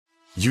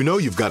You know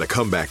you've got a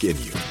comeback in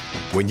you.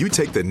 When you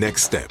take the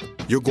next step,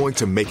 you're going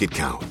to make it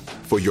count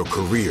for your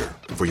career,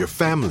 for your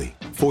family,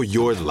 for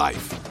your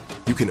life.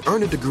 You can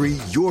earn a degree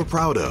you're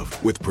proud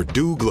of with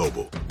Purdue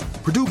Global.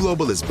 Purdue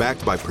Global is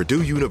backed by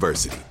Purdue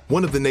University,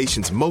 one of the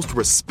nation's most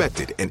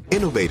respected and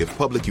innovative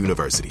public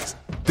universities.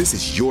 This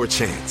is your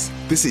chance.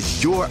 This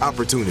is your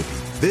opportunity.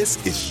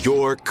 This is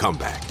your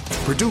comeback.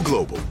 Purdue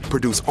Global,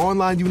 Purdue's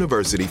online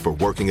university for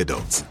working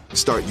adults.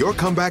 Start your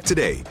comeback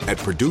today at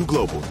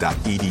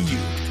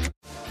purdueglobal.edu.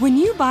 When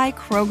you buy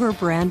Kroger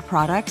brand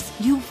products,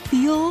 you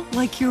feel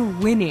like you're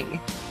winning.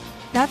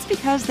 That's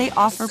because they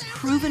offer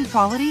proven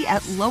quality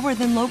at lower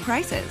than low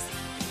prices.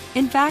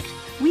 In fact,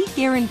 we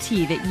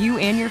guarantee that you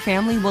and your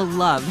family will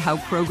love how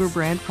Kroger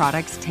brand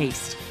products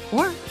taste,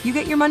 or you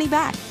get your money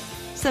back.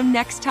 So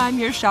next time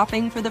you're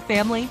shopping for the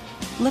family,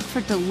 look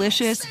for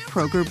delicious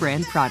Kroger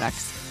brand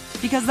products,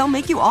 because they'll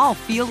make you all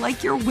feel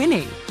like you're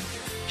winning.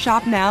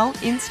 Shop now,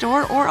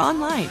 in-store, or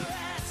online.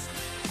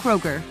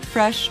 Kroger,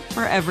 fresh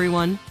for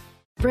everyone.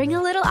 Bring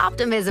a little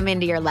optimism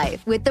into your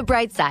life with The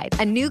Bright Side,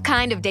 a new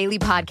kind of daily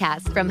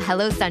podcast from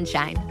Hello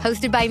Sunshine,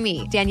 hosted by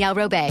me, Danielle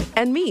Robay.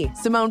 And me,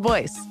 Simone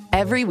Boyce.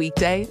 Every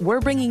weekday,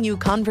 we're bringing you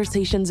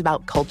conversations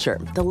about culture,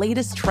 the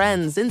latest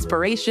trends,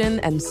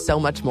 inspiration, and so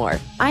much more.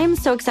 I am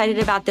so excited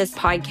about this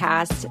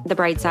podcast, The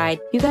Bright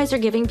Side. You guys are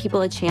giving people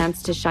a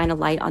chance to shine a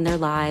light on their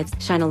lives,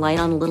 shine a light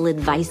on a little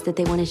advice that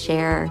they want to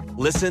share.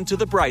 Listen to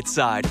The Bright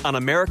Side on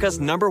America's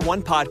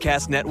 #1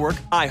 podcast network,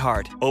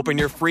 iHeart. Open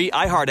your free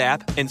iHeart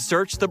app and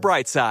search The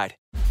Bright Side.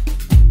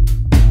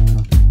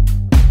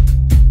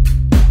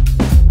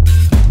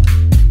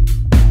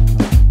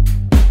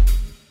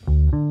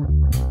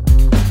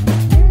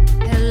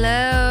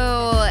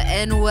 Hello,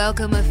 and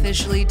welcome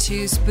officially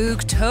to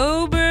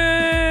Spooktober.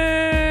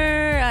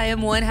 I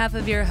am one half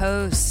of your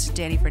host,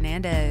 Danny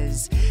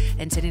Fernandez,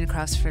 and sitting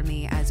across from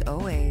me, as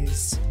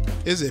always,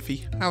 is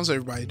Iffy. How's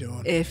everybody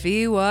doing?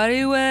 Iffy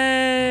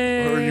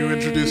Wadiway. Are you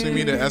introducing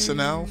me to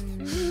SNL?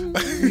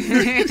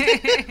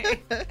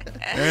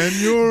 And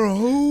your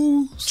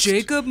host,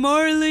 Jacob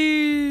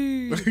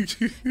Marley. This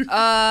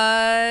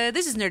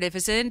is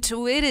Nerdificent.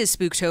 It is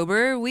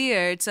Spooktober.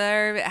 It's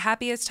our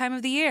happiest time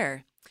of the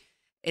year.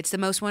 It's the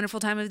most wonderful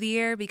time of the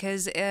year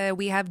because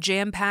we have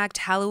jam-packed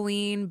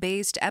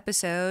Halloween-based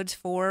episodes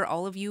for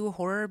all of you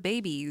horror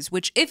babies,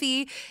 which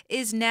Iffy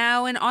is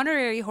now an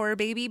honorary horror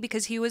baby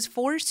because he was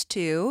forced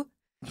to,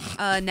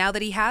 now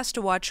that he has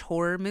to watch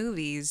horror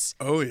movies.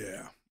 Oh,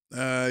 yeah.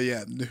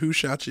 Who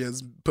Shot You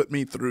has put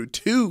me through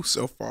 2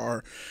 so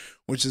far,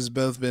 which has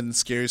both been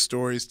scary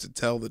stories to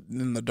tell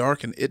in the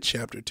dark and It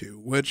Chapter 2,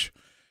 which,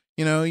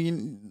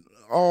 you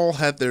all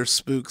had their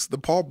spooks. The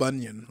Paul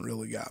Bunyan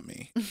really got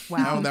me.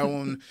 Wow. That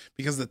one,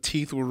 because the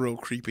teeth were real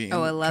creepy.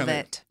 Oh, I love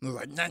it. I was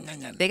like, nah.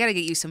 They got to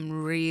get you some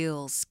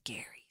real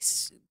scary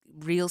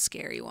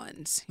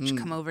ones. You should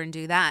come over and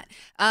do that.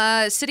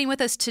 Sitting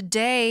with us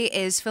today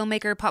is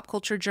filmmaker, pop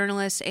culture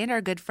journalist, and our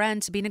good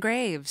friend, Sabina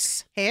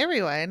Graves. Hey,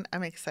 everyone.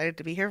 I'm excited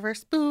to be here for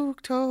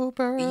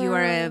Spooktober. You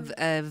are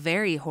a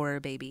very horror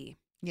baby.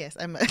 Yes,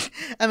 I'm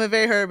a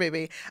very horror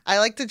baby. I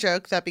like to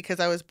joke that because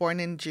I was born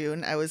in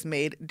June, I was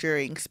made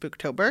during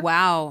Spooktober.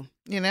 Wow.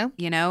 You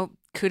know,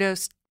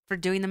 kudos for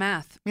doing the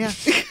math. Yeah.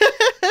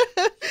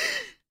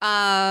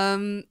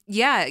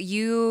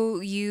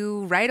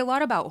 You write a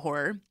lot about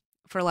horror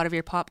for a lot of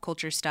your pop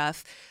culture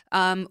stuff.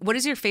 What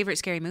is your favorite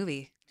scary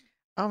movie?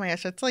 Oh my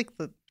gosh, that's like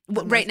the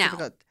right now.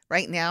 Difficult.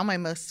 Right now, my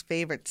most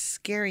favorite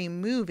scary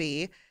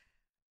movie,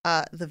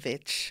 The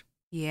Witch.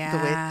 Yeah. The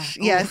Witch.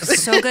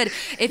 Yes. So good.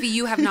 If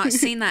you have not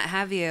seen that,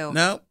 have you?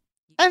 No.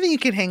 I think you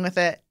can hang with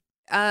it.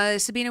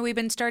 Sabina, we've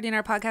been starting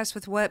our podcast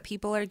with what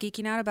people are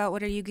geeking out about.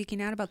 What are you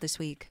geeking out about this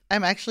week?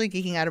 I'm actually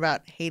geeking out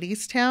about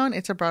Hadestown.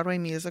 It's a Broadway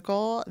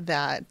musical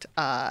that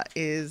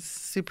is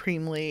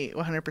supremely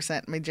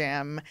 100% my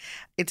jam.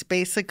 It's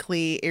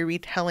basically a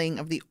retelling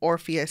of the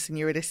Orpheus and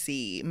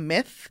Eurydice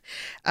myth.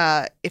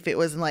 If it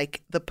was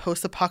like the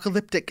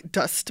post-apocalyptic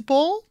Dust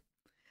Bowl.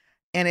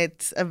 And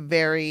it's a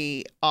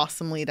very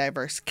awesomely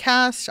diverse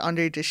cast.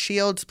 Andre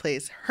DeShields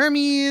plays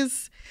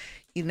Hermes.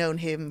 You've known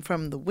him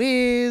from The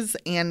Wiz.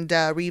 And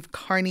Reeve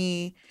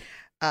Carney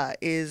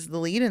is the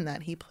lead in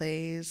that. He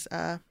plays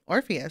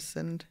Orpheus.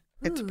 And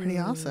it's pretty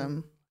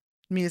awesome.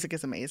 Music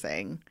is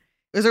amazing.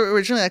 It was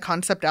originally a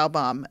concept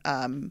album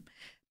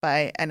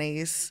by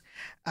Anais.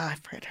 I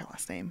forget her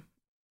last name.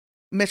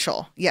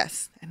 Mitchell.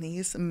 Yes,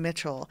 Anais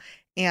Mitchell.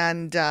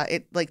 And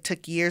it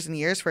took years and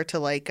years for it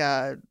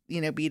to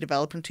be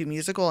developed into a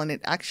musical. And it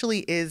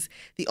actually is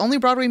the only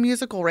Broadway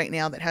musical right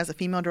now that has a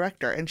female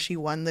director. And she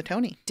won the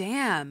Tony.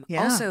 Damn.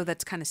 Yeah. Also,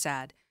 that's kind of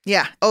sad.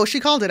 Yeah. Oh, she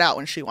called it out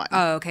when she won.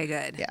 Oh, okay,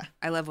 good. Yeah.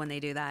 I love when they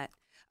do that.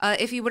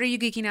 Iffy, what are you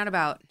geeking out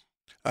about?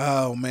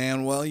 Oh,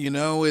 man. Well,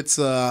 it's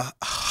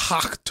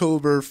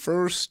October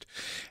 1st.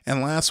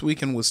 And last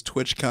weekend was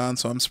TwitchCon.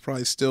 So I'm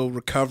probably still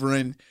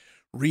recovering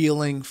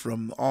reeling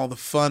from all the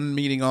fun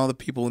meeting all the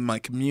people in my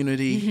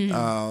community,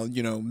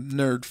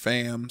 Nerd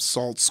Fam,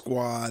 Salt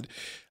Squad,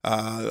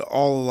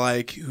 all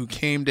alike, who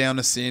came down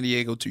to San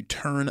Diego to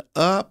turn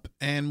up,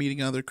 and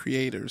meeting other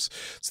creators.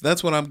 So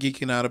that's what I'm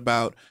geeking out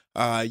about.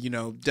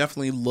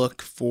 Definitely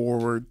look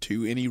forward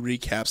to any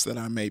recaps that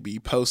I may be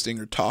posting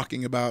or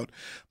talking about.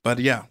 But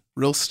yeah,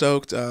 real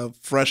stoked.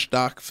 Fresh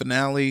Doc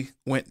finale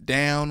went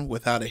down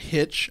without a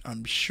hitch.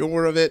 I'm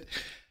sure of it.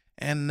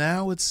 And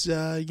now it's,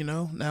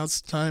 now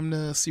it's time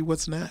to see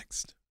what's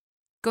next.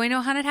 Going to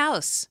a haunted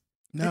house.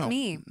 No. With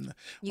me.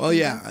 Well,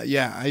 yeah,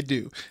 I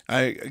do.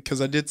 Because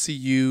I did see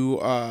you,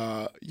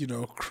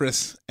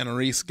 Chris and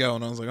Aris go,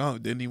 and I was like, oh,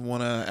 didn't even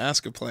want to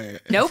ask a play.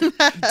 Nope,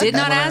 did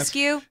not ask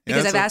you,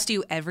 because I've asked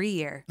you every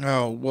year.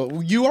 Oh,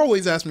 well, you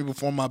always ask me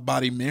before my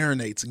body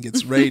marinates and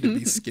gets ready to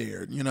be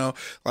scared, no,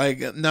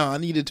 I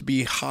needed to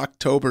be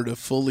October to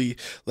fully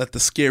let the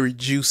scary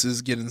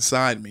juices get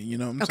inside me,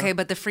 Okay,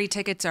 but the free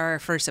tickets are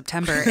for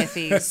September,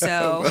 iffy,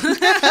 so.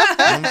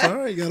 I'm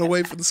sorry, you gotta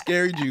wait for the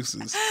scary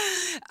juices.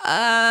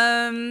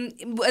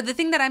 The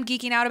thing that I'm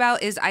geeking out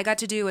about is I got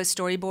to do a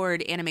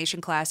storyboard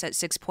animation class at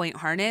 6 Point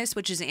Harness,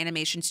 which is an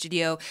animation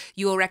studio.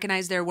 You will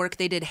recognize their work.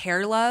 They did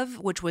Hair Love,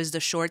 which was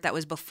the short that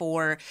was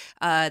before,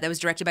 that was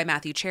directed by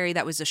Matthew Cherry.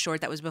 That was the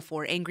short that was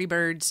before Angry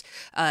Birds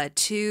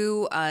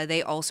 2.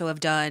 They also have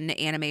done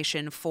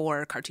animation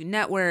for Cartoon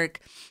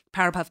Network,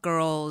 Powerpuff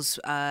Girls,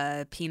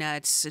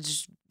 Peanuts.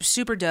 It's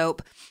super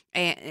dope.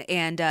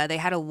 And they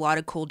had a lot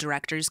of cool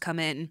directors come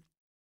in.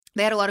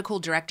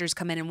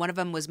 And one of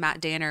them was Matt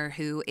Danner,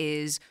 who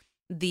is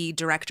the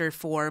director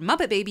for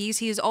Muppet Babies.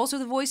 He is also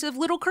the voice of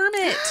Little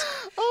Kermit.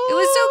 Oh. It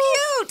was so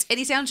cute, and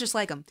he sounds just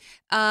like him.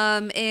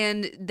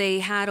 And they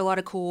had a lot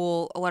of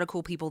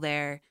cool people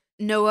there.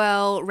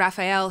 Noelle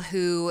Raphael,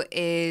 who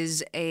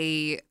is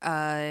she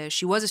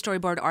was a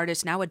storyboard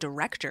artist, now a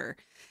director,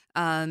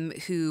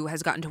 who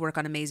has gotten to work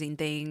on amazing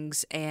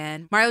things,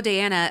 and Mario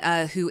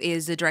Diana, who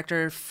is the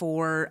director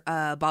for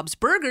Bob's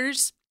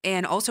Burgers,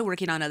 and also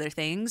working on other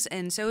things.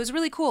 And so it was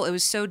really cool. It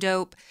was so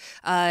dope.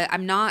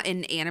 I'm not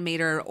an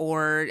animator,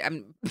 or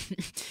I'm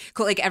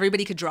like,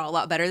 everybody could draw a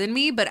lot better than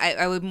me, but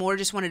I would more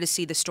just wanted to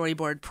see the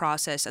storyboard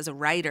process as a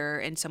writer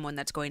and someone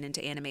that's going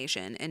into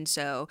animation. And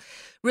so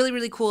really,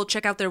 really cool.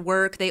 Check out their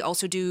work. They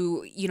also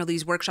do,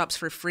 these workshops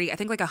for free. I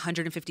think like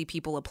 150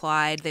 people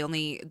applied.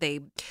 They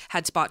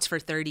had spots for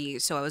 30.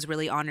 So I was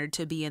really honored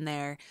to be in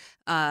there.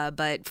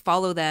 But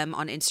follow them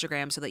on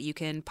Instagram so that you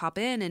can pop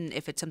in, and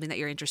if it's something that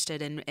you're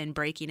interested in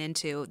breaking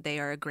into, they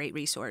are a great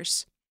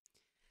resource.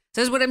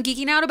 So that's what I'm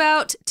geeking out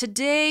about.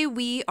 Today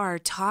we are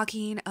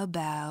talking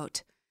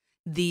about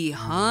the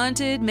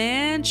Haunted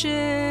Mansion.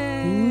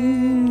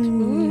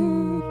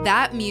 Ooh.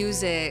 That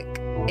music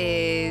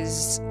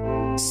is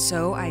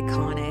so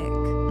iconic.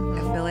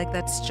 I feel like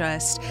that's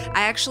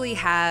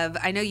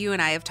I know you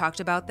and I have talked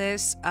about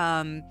this.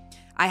 I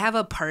have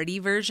a party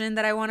version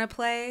that I want to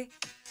play.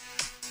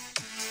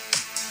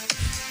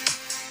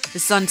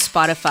 This is on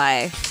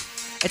Spotify.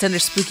 It's under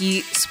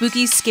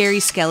Spooky Scary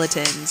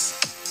Skeletons.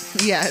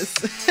 Yes.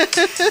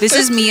 This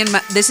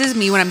is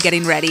me when I'm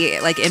getting ready,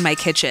 like in my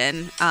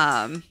kitchen.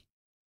 That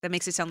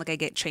makes it sound like I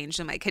get changed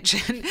in my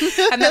kitchen.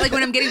 I meant like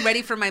when I'm getting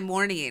ready for my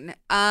morning.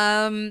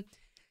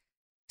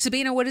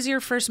 Sabina, what is your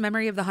first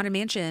memory of the Haunted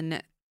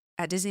Mansion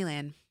at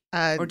Disneyland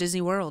or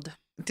Disney World?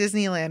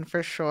 Disneyland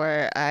for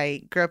sure.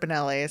 I grew up in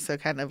LA, so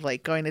kind of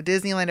like going to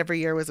Disneyland every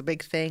year was a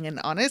big thing.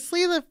 And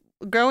honestly,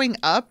 growing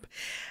up,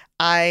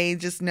 I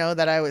just know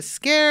that I was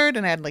scared,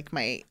 and I had like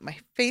my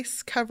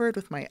face covered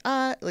with my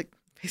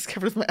face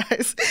covered with my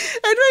eyes,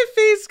 and my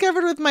face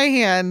covered with my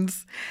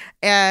hands,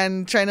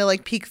 and trying to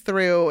like peek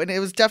through. And it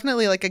was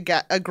definitely like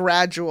a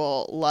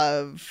gradual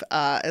love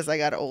as I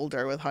got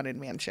older with Haunted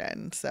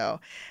Mansion. So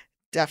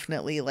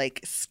definitely like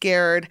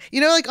scared,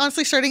 like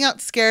honestly starting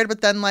out scared, but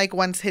then like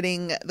once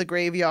hitting the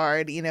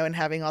graveyard, and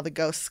having all the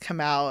ghosts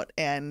come out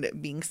and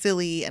being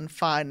silly and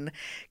fun,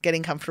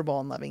 getting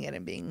comfortable and loving it,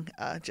 and being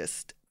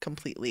just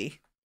completely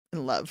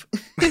in love.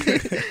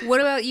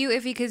 What about you,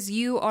 Iffy? Because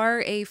you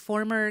are a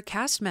former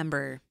cast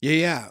member.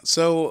 Yeah.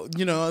 So,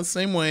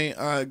 same way,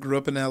 I grew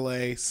up in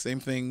LA. Same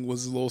thing,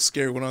 was a little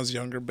scary when I was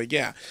younger. But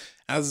yeah,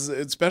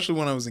 especially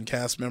when I was in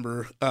cast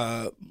member,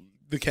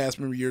 the cast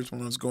member years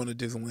when I was going to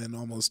Disneyland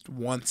almost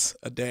once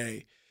a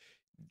day,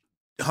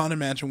 Haunted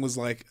Mansion was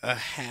like I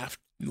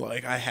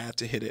had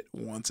to hit it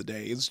once a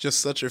day. It's just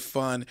such a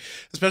fun,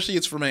 especially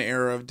it's from an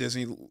era of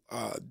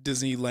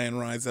Disneyland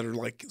rides that are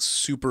like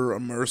super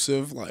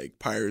immersive, like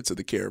Pirates of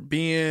the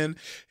Caribbean.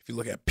 If you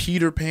look at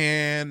Peter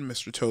Pan,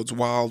 Mr. Toad's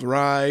Wild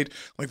Ride,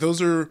 like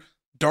those are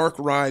dark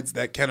rides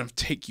that kind of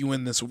take you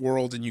in this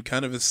world and you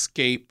kind of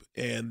escape,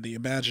 and the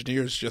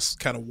Imagineers just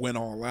kind of went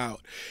all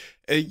out,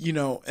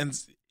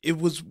 and it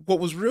was,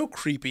 what was real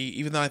creepy,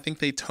 even though I think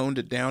they toned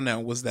it down now,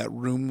 was that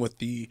room with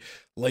the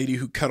lady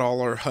who cut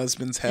all her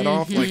husband's head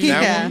off. Like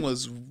that one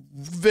was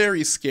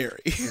very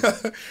scary.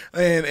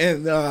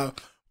 That's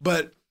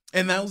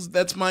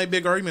my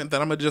big argument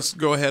that I'm gonna just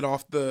go ahead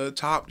off the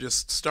top,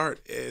 just start,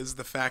 is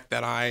the fact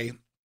that I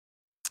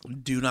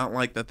Do not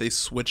like that they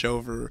switch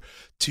over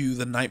to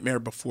the Nightmare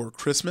Before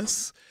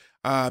Christmas.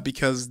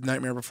 Because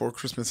Nightmare Before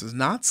Christmas is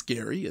not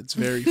scary. It's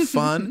very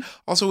fun.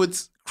 Also,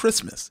 it's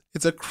Christmas.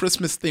 It's a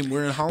Christmas theme.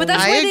 We're in Halloween. But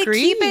that's why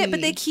agree. they keep it.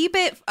 But they keep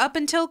it up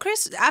until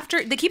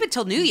they keep it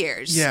till New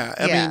Year's. Yeah,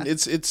 I mean,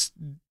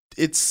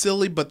 it's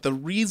silly, but the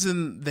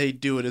reason they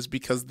do it is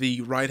because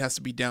the ride has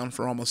to be down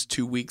for almost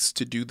 2 weeks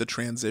to do the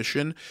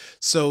transition.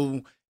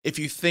 So if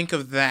you think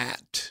of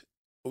that,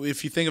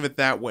 if you think of it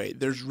that way,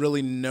 there's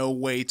really no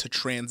way to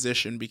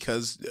transition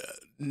because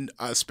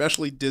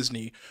especially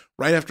Disney,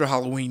 right after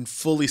Halloween,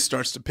 fully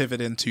starts to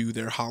pivot into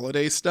their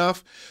holiday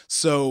stuff.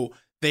 So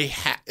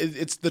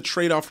it's the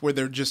trade-off where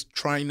they're just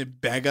trying to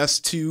beg us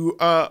to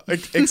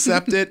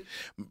accept it.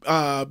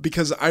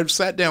 Because I've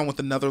sat down with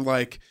another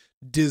like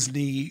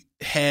Disney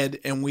head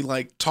and we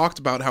like talked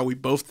about how we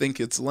both think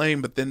it's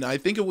lame, but then I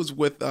think it was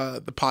with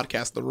the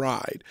podcast The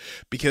Ride,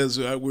 because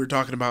we were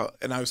talking about,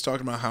 and I was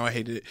talking about how I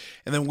hated it,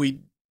 and then we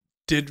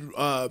did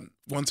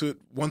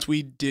once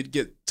we did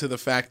get to the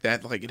fact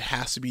that like it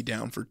has to be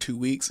down for 2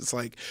 weeks. It's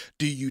like,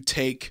 do you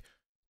take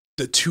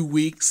the 2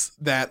 weeks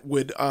that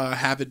would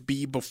have it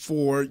be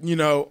before,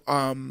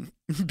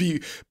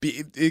 be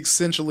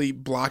essentially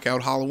block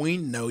out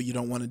Halloween? No, you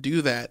don't want to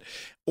do that.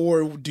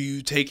 Or do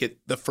you take it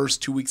the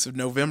first 2 weeks of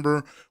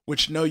November,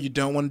 which no, you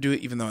don't want to do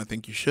it, even though I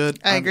think you should.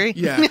 I agree.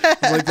 Yeah.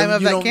 Like, I'm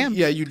of that camp.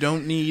 Yeah, you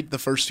don't need the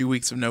first 2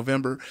 weeks of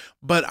November.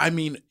 But I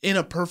mean, in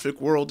a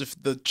perfect world,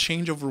 if the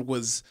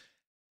changeover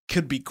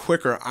could be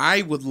quicker,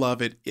 I would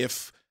love it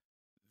if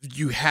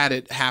you had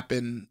it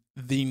happen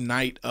the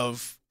night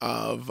of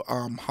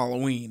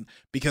Halloween,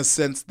 because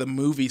since the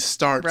movie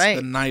starts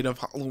the night of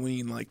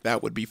Halloween, like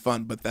that would be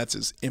fun, but that's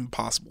just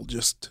impossible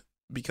just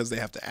because they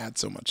have to add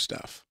so much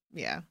stuff.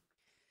 Yeah.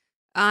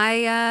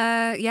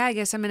 I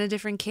guess I'm in a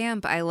different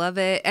camp. I love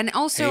it. And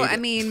also, I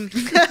mean,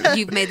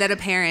 you've made that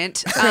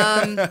apparent.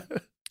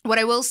 What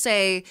I will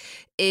say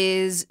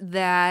is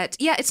that,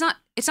 yeah, it's not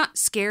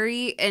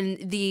scary, and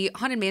the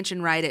Haunted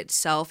Mansion ride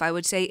itself, I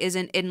would say,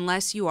 isn't,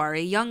 unless you are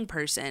a young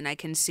person. I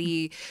can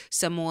see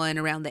someone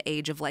around the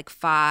age of like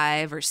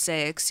 5 or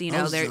 6,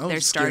 they're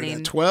starting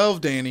at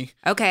 12, Danny.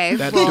 Okay.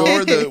 That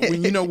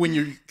door, when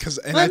you're, because,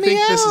 and I think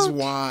this is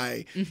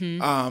why,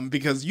 Mm-hmm.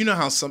 because you know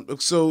how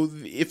so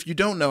if you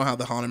don't know how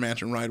the Haunted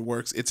Mansion ride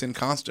works, it's in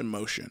constant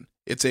motion.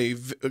 It's a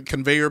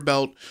conveyor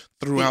belt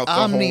throughout the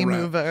whole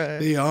Omni-mover.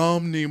 The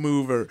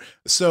Omni-mover.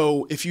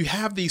 So if you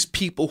have these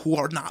people who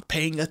are not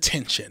paying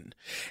attention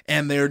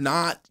and they're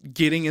not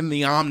getting in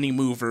the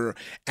Omni-mover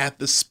at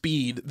the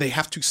speed, they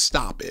have to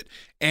stop it.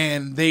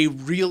 And they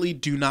really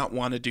do not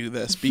want to do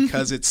this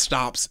because it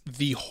stops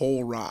the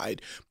whole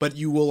ride. But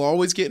you will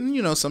always get,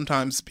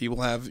 sometimes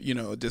people have,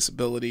 a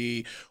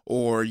disability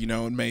or,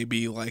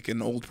 maybe like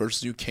an old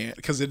person who can't,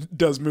 because it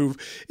does move.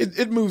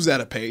 It moves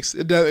at a pace.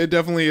 It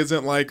definitely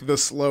isn't like the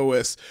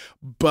slowest,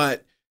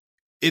 but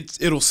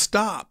it'll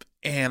stop.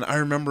 And I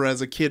remember as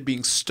a kid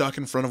being stuck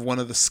in front of one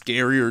of the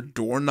scarier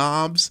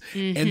doorknobs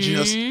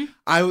and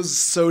I was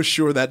so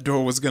sure that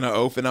door was going to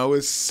open. I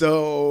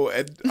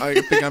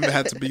think I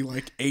had to be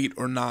like 8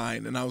 or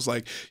 9. And I was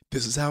like,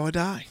 this is how I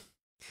die.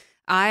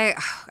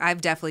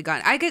 I've definitely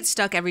I get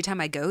stuck every time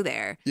I go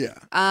there. Yeah.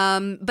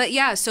 But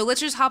yeah, so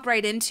let's just hop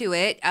right into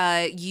it.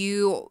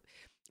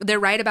 They're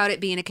right about it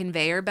being a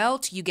conveyor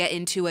belt. You get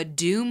into a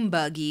doom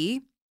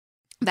buggy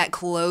that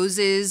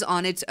closes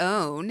on its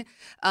own,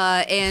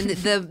 and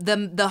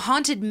the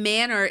haunted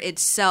manor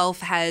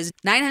itself has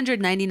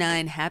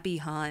 999 happy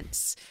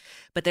haunts,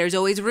 but there's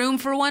always room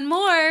for one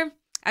more.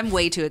 I'm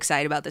way too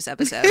excited about this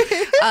episode.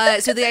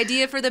 So the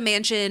idea for the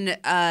mansion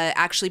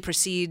actually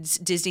precedes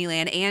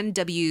Disneyland and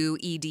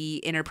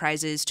WED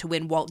Enterprises to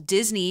when Walt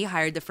Disney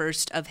hired the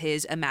first of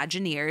his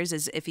Imagineers,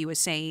 as if he was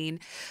saying.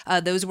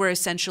 Those were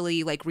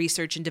essentially like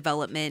research and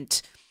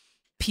development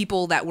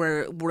people that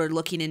were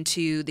looking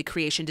into the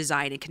creation,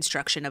 design, and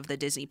construction of the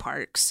Disney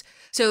parks.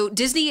 So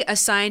Disney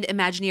assigned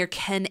Imagineer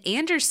Ken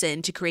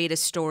Anderson to create a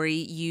story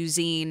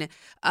using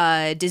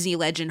Disney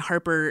legend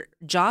Harper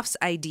Joff's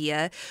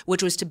idea,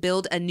 which was to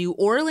build a New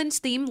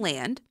Orleans-themed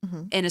land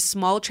in a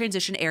small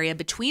transition area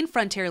between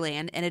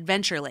Frontierland and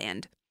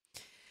Adventureland.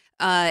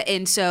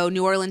 And so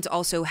New Orleans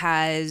also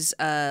has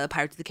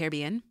Pirates of the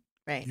Caribbean.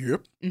 Right.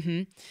 Yep.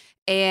 Mm-hmm.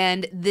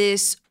 And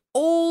this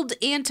old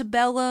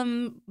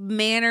antebellum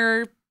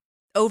manor,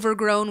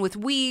 overgrown with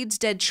weeds,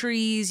 dead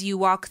trees. You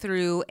walk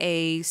through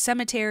a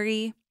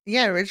cemetery.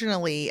 Yeah,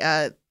 originally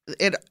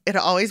it had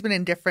always been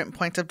in different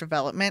points of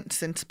development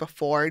since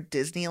before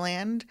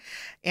Disneyland,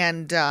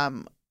 and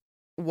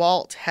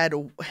Walt had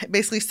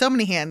basically so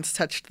many hands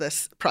touched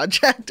this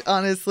project.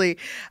 Honestly,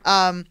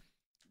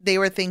 they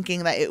were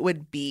thinking that it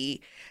would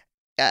be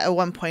at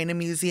one point a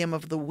museum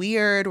of the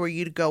weird, where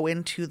you'd go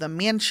into the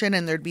mansion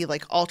and there'd be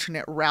like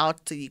alternate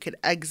routes that you could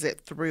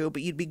exit through,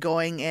 but you'd be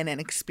going in and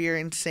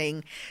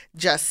experiencing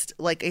just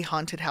like a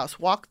haunted house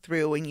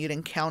walkthrough, and you'd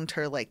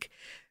encounter like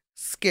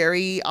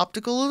scary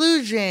optical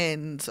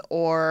illusions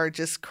or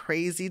just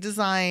crazy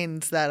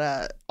designs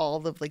that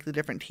all of like the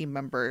different team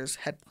members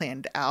had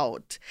planned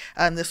out.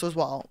 This was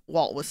while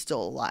Walt was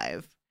still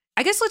alive.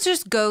 I guess let's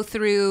just go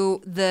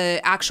through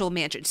the actual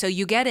mansion. So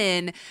you get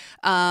in,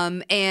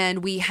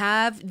 and we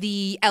have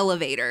the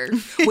elevator,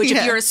 which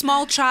if you're a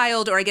small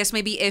child, or I guess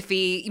maybe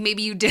iffy,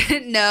 maybe you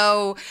didn't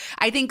know.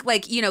 I think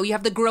you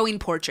have the growing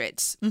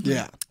portraits.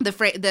 Yeah.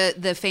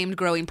 The famed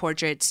growing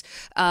portraits.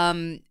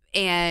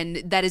 And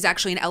that is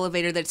actually an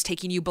elevator that's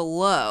taking you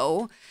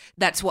below.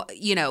 That's what,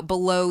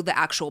 below the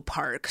actual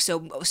park.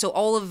 So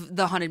all of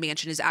the Haunted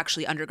Mansion is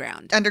actually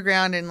underground.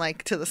 Underground and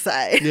to the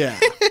side. Yeah.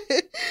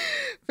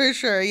 For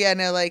sure. Yeah,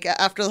 no,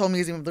 after the whole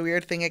Museum of the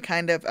Weird thing, it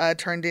kind of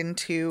turned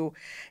into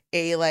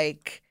a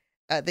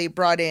they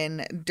brought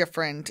in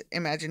different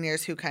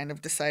Imagineers who kind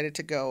of decided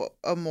to go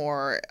a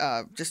more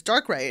just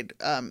dark ride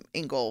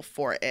angle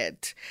for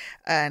it.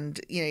 And,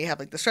 you have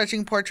the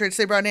stretching portraits.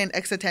 They brought in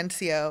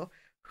Exitencio,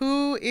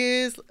 who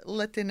is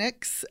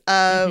Latinx,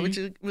 which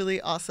is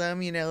really awesome.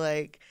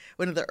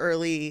 One of the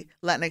early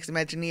Latinx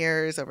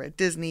Imagineers over at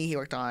Disney. He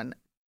worked on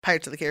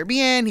Pirates of the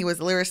Caribbean. He was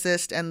the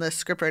lyricist and the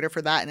scriptwriter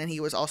for that. And then he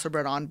was also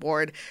brought on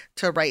board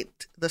to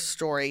write the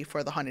story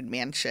for the Haunted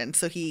Mansion.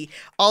 So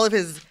all of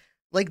his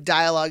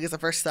dialogue is the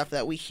first stuff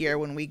that we hear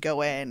when we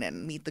go in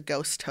and meet the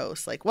ghost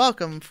host.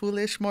 Welcome,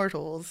 foolish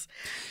mortals.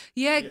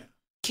 Yeah.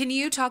 Can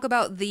you talk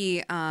about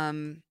the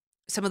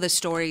some of the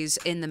stories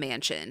in the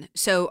mansion?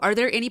 So are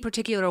there any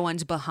particular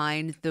ones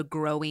behind the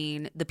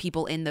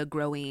people in the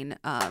growing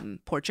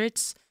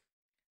portraits?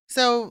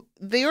 So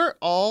they are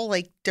all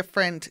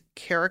different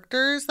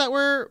characters that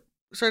were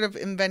sort of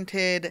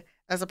invented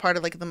as a part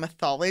of the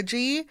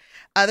mythology.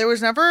 There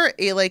was never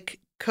a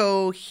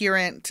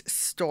coherent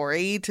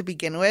story to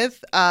begin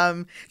with,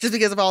 just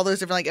because of all those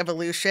different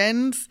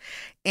Evolutions.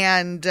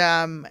 And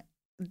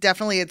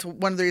definitely it's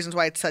one of the reasons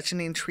why it's such an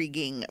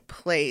intriguing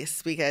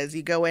place, because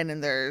you go in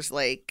and there's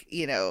Sally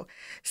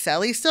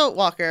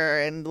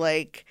Stillwalker and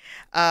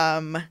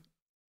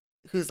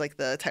who's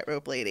the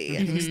tightrope lady.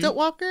 I think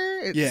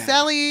Stillwalker. It's Yeah.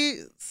 Sally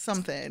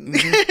something.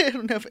 I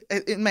don't know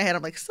if in my head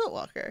I'm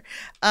Stillwalker.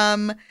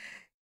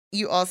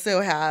 You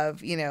also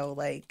have, you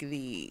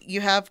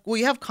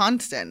have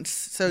Constance.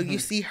 So you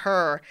see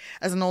her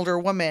as an older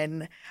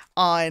woman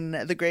on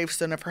the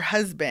gravestone of her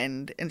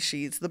husband, and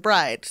she's the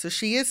bride. So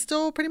she is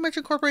still pretty much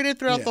incorporated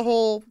throughout the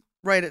whole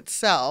ride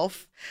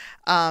itself.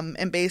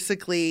 And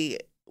basically,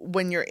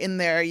 when you're in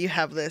there, you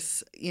have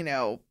this,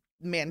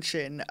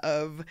 mansion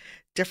of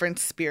different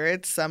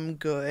spirits, some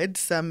good,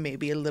 some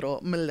maybe a little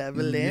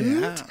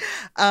malevolent.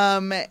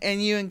 Yeah.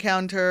 And you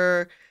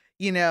encounter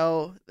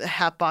the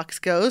Hatbox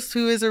Ghost,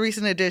 who is a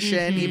recent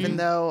addition, even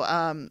though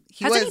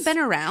Hasn't he been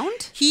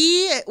around?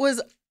 He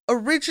was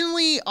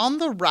originally on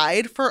the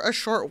ride for a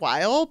short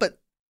while, but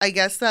I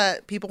guess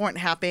that people weren't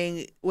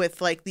happy with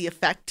the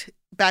effect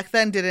back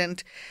then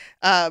didn't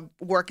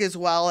work as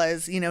well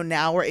as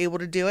now we're able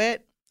to do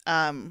it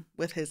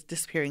with his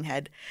disappearing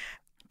head.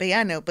 But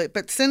yeah, no,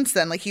 but since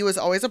then, he was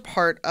always a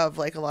part of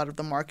a lot of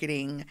the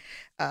marketing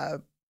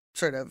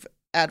sort of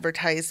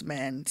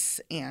advertisements,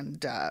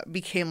 and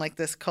became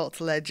this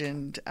cult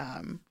legend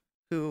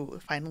who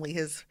finally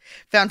has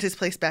found his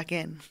place back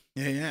in.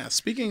 Yeah.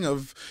 Speaking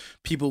of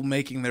people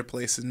making their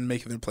place and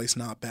making their place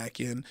not back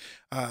in,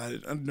 I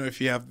don't know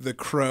if you have the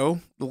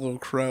little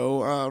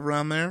crow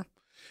around there.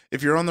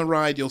 If you're on the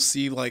ride, you'll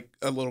see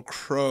a little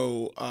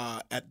crow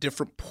at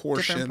different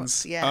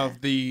portions of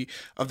the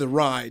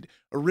ride.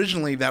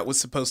 Originally, that was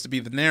supposed to be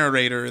the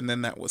narrator, and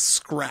then that was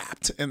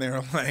scrapped. And they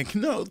were like,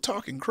 "No,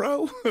 talking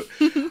crow."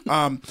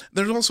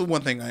 There's also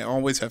one thing I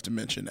always have to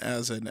mention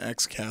as an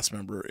ex-cast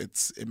member.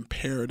 It's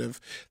imperative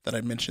that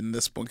I mention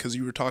this one, because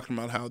you were talking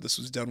about how this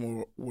was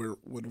done when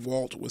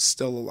Walt was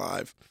still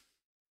alive.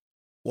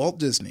 Walt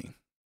Disney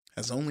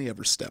has only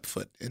ever stepped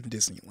foot in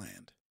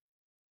Disneyland,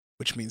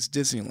 which means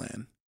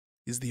Disneyland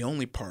is the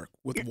only park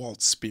with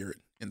Walt's spirit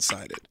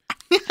inside it.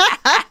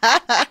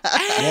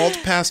 Walt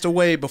passed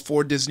away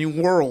before Disney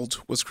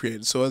World was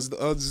created. So as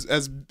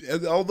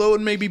although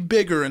it may be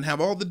bigger and have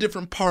all the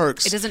different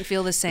parks, it doesn't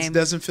feel the same. It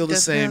doesn't feel the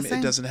same.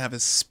 It doesn't have a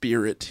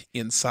spirit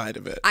inside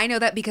of it. I know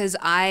that because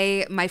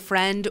my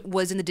friend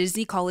was in the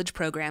Disney College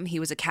program. He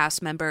was a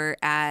cast member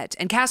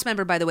and cast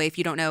member, by the way, if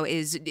you don't know,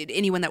 is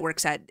anyone that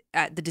works at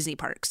the Disney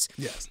parks.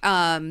 Yes.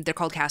 They're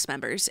called cast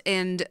members.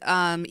 And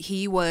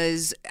he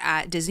was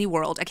at Disney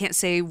World. I can't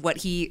say what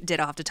he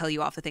did. I'll have to tell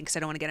you off the thing because I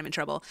don't want to get him in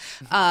trouble.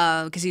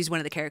 Because he's one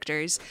of the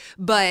characters,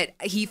 but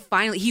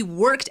he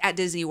worked at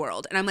Disney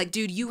World, and I'm like,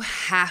 dude, you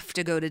have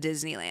to go to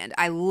Disneyland.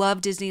 I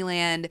love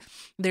Disneyland.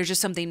 There's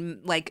just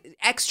something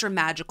extra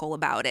magical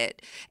about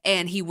it.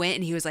 And he went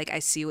and he was like, I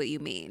see what you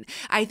mean.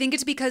 I think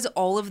it's because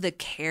all of the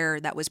care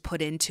that was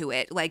put into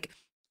it.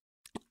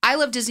 I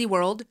love Disney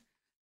World.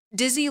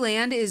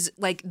 Disneyland is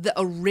the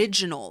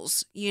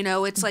originals,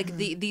 it's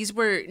these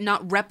were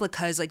not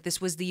replicas.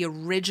 This was the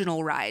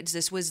original rides.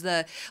 This was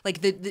the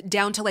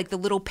down to the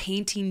little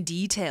painting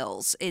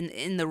details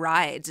in the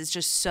rides. It's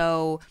just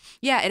so,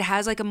 it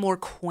has a more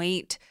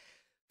quaint,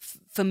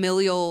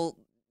 familial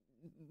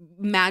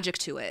magic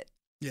to it.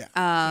 Yeah.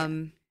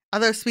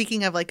 Although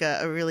speaking of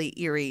a really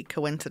eerie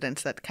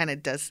coincidence that kind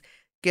of does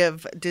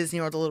give Disney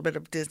World a little bit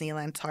of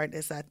Disneyland's heart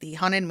is that the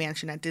Haunted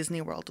Mansion at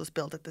Disney World was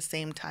built at the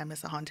same time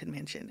as the Haunted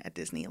Mansion at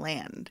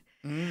Disneyland.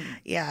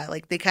 Yeah,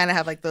 like they kind of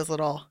have like those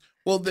little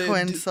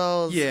twin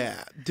souls.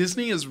 Yeah,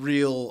 Disney is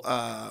real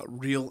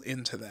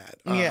into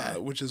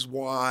that. Which is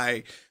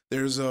why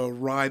there's a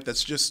ride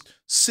that's just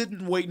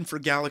sitting waiting for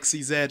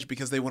Galaxy's Edge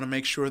because they want to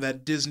make sure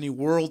that Disney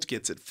World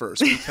gets it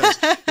first. Because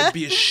it'd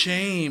be a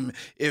shame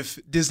if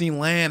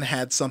Disneyland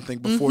had something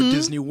before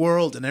Disney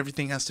World, and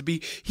everything has to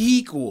be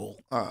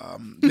equal.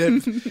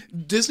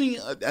 Disney,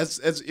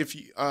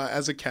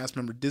 as a cast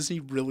member, Disney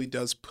really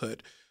does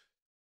put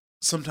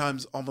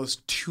sometimes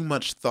almost too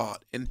much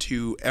thought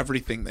into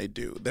everything they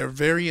do. They're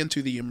very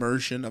into the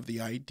immersion of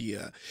the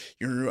idea.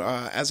 You're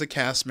as a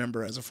cast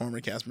member, as a former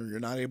cast member, you're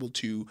not able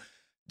to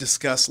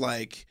discuss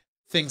like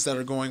things that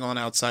are going on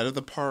outside of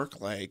the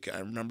park. Like I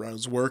remember I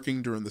was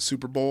working during the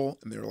Super Bowl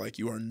and they were like,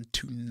 you are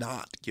to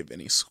not give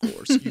any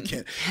scores. You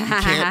can't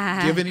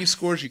give any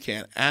scores. You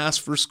can't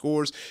ask for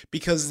scores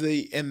because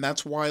and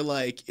that's why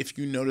like if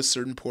you notice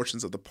certain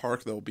portions of the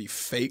park, there'll be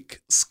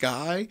fake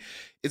sky.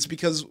 It's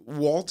because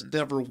Walt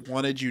never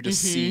wanted you to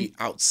see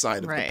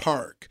outside of the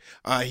park.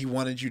 He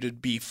wanted you to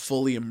be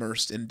fully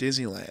immersed in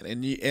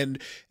Disneyland.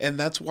 And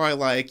that's why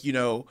like, you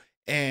know,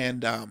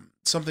 and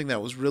something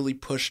that was really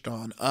pushed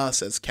on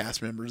us as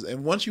cast members.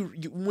 And once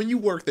when you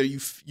work there, you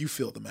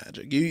feel the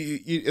magic.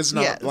 It's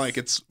not like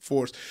it's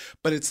forced,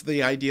 but it's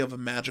the idea of a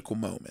magical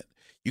moment.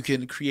 You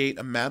can create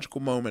a magical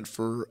moment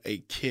for a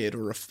kid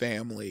or a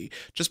family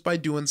just by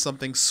doing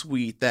something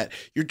sweet that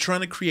you're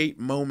trying to create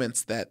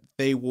moments that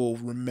they will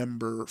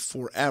remember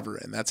forever.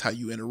 And that's how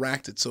you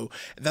interacted. So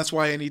that's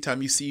why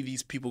anytime you see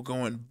these people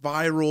going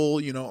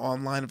viral, you know,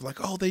 online of like,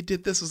 oh, they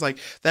did this, is like,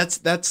 that's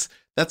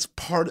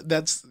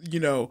you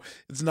know,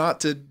 it's not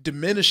to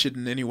diminish it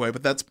in any way,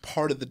 but that's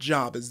part of the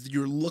job is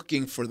you're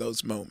looking for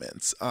those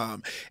moments.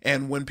 And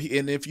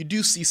if you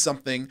do see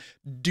something,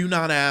 do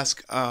not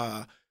ask,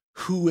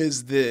 who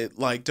is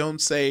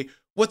don't say,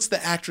 what's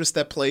the actress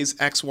that plays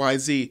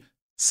XYZ?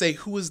 Say,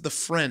 who is the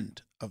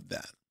friend of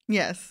that?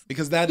 Yes.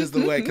 Because that is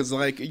the way, because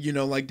like, you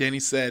know, like Danny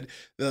said,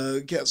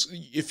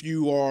 if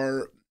you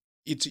are,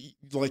 it's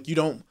like you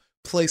don't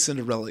play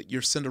Cinderella,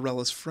 you're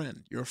Cinderella's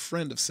friend. You're a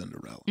friend of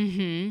Cinderella.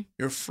 Mm-hmm.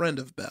 You're a friend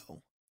of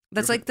Belle.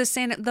 That's like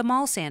the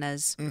mall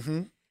Santas.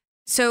 Mm-hmm.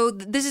 So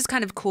this is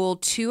kind of cool.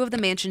 Two of the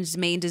mansion's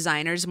main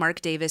designers,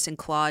 Mark Davis and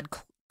Claude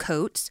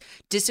Coates,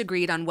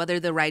 disagreed on whether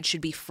the ride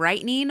should be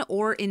frightening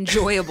or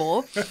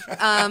enjoyable.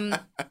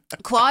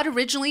 Claude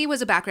originally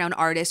was a background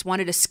artist,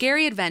 wanted a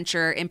scary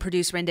adventure, and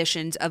produced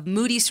renditions of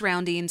moody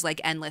surroundings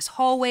like endless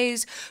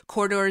hallways,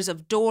 corridors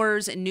of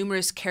doors, and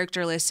numerous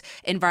characterless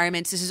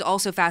environments. This is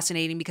also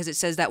fascinating because it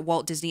says that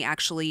Walt Disney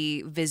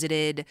actually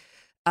visited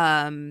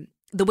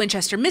the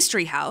Winchester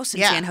Mystery House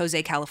in San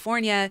Jose,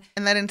 California.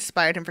 And that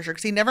inspired him for sure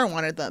because he never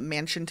wanted the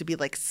mansion to be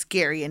like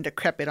scary and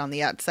decrepit on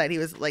the outside. He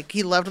was like,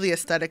 he loved the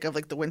aesthetic of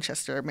like the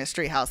Winchester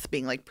Mystery House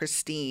being like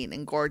pristine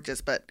and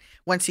gorgeous. But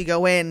once you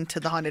go into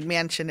the Haunted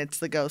Mansion, it's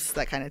the ghosts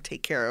that kind of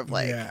take care of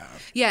like.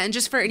 Yeah. And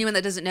just for anyone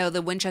that doesn't know,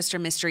 the Winchester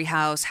Mystery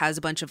House has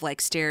a bunch of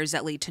like stairs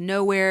that lead to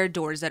nowhere,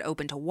 doors that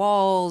open to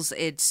walls.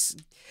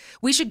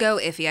 We should go,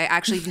 Iffy. I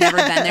actually have never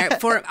been there.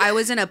 I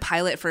was in a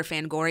pilot for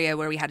Fangoria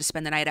where we had to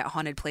spend the night at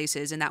haunted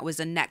places, and that was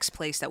the next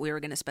place that we were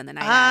going to spend the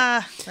night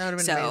at. That would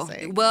have been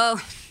amazing.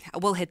 Well,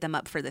 we'll hit them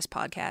up for this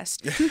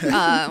podcast.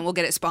 We'll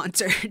get it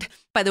sponsored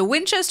by the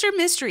Winchester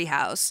Mystery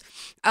House.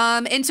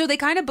 And so they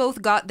kind of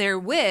both got their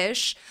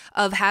wish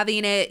of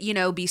having it, you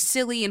know, be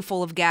silly and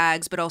full of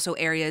gags, but also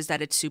areas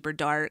that it's super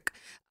dark.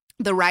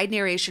 The ride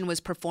narration was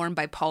performed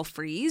by Paul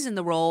Frees in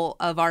the role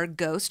of our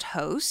ghost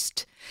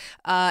host.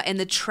 And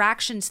the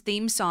attraction's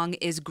theme song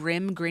is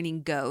Grim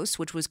Grinning Ghost,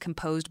 which was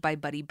composed by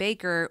Buddy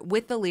Baker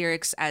with the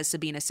lyrics, as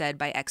Sabina said,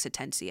 by Ex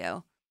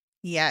Atencio.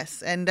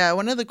 Yes. And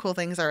one of the cool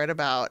things I read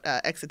about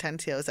Ex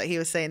Atencio is that he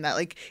was saying that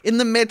like in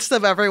the midst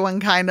of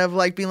everyone kind of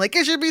like being like,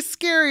 it should be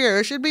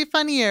scarier, it should be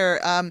funnier.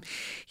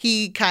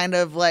 He kind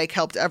of like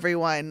helped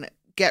everyone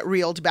get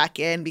reeled back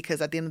in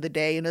because at the end of the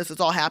day, you know, this is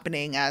all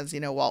happening as, you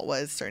know, Walt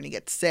was starting to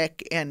get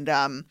sick. And,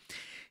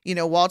 you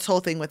know, Walt's whole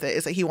thing with it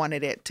is that he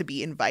wanted it to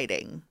be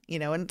inviting, you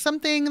know, and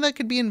something that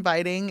could be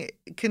inviting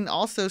can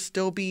also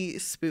still be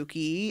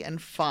spooky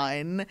and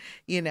fun,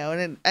 you know,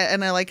 and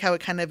I like how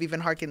it kind of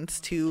even harkens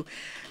to,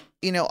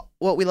 you know,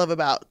 what we love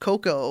about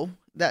Coco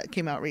that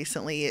came out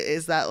recently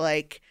is that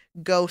like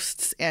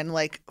ghosts and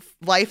like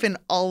life in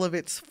all of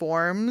its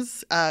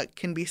forms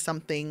can be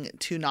something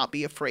to not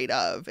be afraid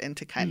of and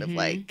to kind of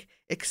like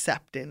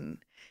accept and,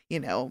 you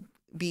know,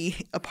 be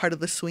a part of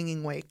the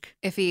swinging wake.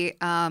 Iffy,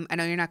 I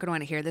know you're not going to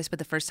want to hear this, but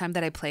the first time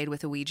that I played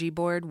with a Ouija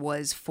board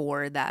was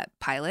for that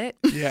pilot.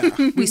 Yeah.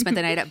 We spent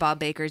the night at Bob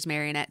Baker's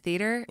Marionette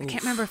Theater. I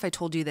can't remember if I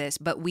told you this,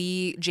 but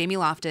Jamie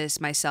Loftus,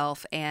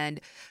 myself,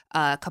 and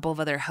a couple of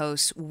other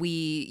hosts,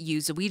 we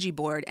used a Ouija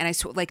board, and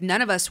like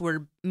none of us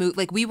were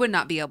like we would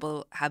not be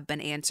able to have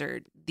been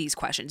answered these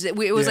questions. It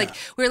was like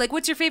we were like,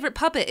 "What's your favorite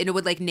puppet?" And it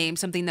would like name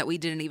something that we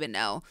didn't even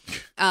know.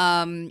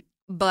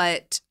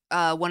 But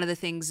one of the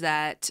things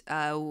that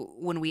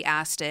when we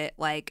asked it,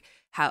 like,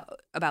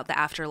 about the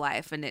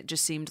afterlife, and it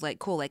just seemed like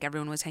cool, like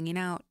everyone was hanging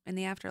out in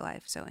the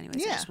afterlife. So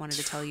anyways, I just wanted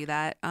to tell you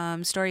that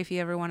story if you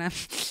ever want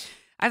to.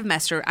 I've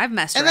messed around. And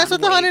that's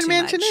what the Haunted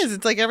Mansion is.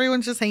 It's like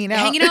everyone's just hanging out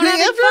having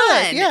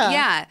fun.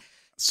 Yeah.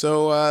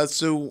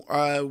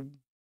 So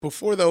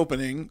before the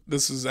opening,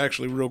 this is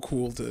actually real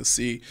cool to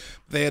see.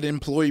 They had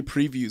employee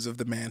previews of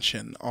the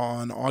mansion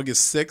on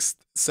August 6th,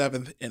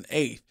 7th, and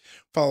 8th,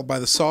 followed by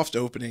the soft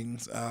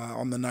openings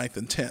on the 9th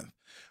and 10th.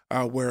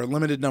 Where a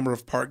limited number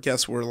of park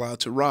guests were allowed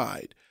to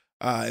ride.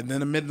 And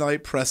then a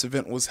midnight press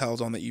event was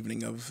held on the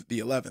evening of the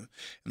 11th.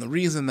 And the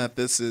reason that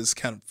this is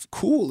kind of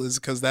cool is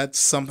because that's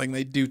something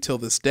they do till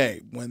this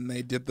day. When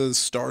they did the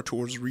Star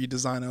Tours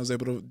redesign, I was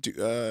able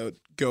to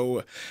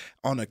go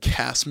on a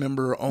cast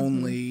member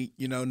only,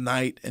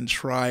 night and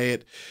try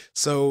it.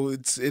 So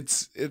it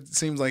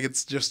seems like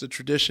it's just a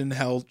tradition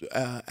held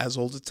as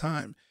old as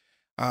time.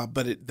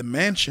 But the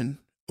mansion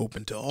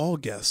opened to all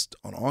guests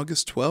on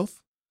August 12th.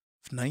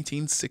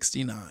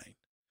 1969.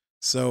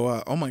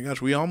 So, oh my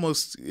gosh, we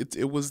almost,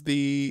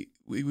 we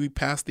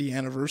passed the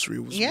anniversary.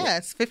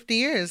 It's 50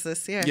 years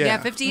this year. Yeah,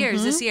 50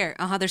 years this year.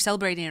 They're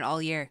celebrating it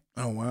all year.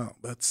 Oh, wow.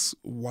 That's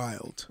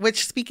wild.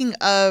 Which, speaking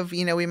of,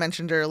 we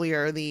mentioned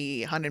earlier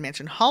the Haunted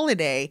Mansion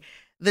holiday,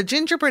 the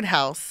gingerbread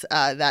house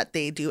that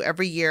they do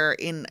every year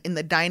in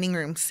the dining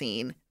room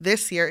scene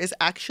this year is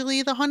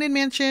actually the Haunted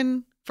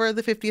Mansion for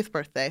the 50th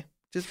birthday.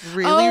 Just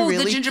really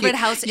the gingerbread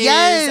cute. house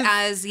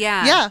is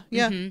Yeah.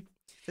 Mm-hmm.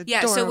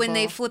 Yeah, so when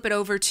they flip it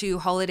over to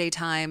holiday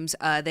times,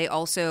 they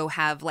also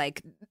have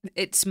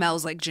it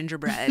smells like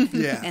gingerbread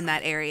in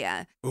that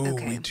area. Oh,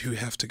 we do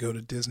have to go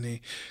to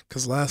Disney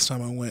because last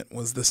time I went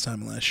was this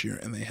time last year,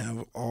 and they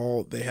have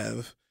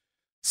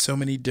so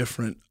many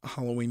different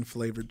Halloween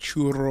flavored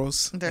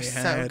churros. They're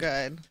so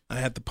good. I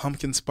had the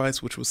pumpkin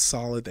spice, which was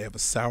solid. They have a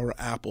sour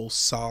apple,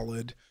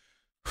 solid.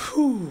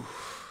 Whew.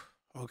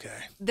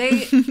 Okay.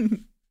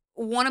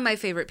 One of my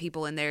favorite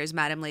people in there is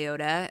Madame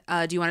Leota.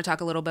 Do you want to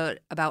talk a little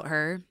bit about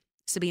her,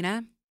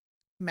 Sabina?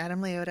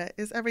 Madame Leota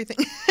is everything.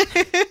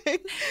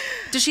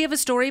 Does she have a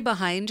story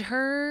behind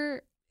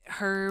her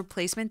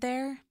placement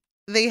there?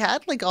 They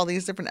had all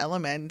these different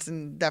elements,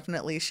 and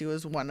definitely she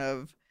was one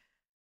of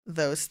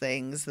those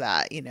things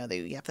that, you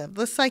have to have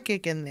the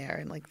psychic in there,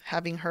 and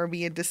having her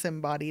be a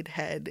disembodied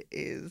head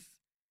is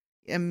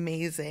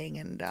amazing.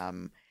 And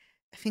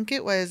I think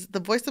it was the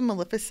voice of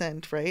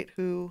Maleficent, right?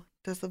 Who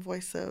does the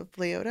voice of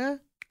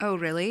Leota. Oh,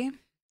 really?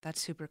 That's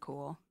super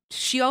cool.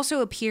 She also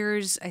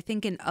appears, I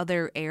think, in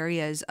other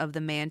areas of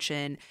the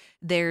mansion.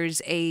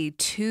 There's a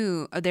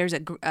tombstone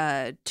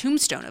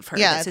of her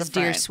that says,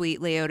 "Dear sweet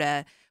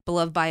Leota,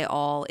 beloved by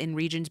all in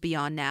regions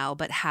beyond now,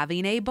 but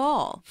having a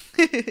ball."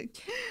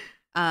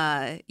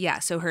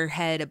 So her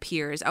head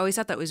appears. I always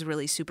thought that was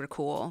really super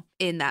cool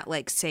in that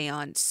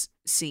seance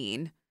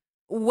scene.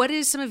 What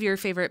is some of your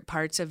favorite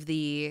parts of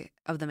the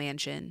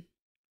mansion?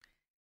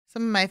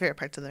 Some of my favorite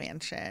parts of the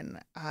mansion,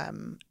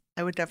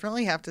 I would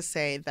definitely have to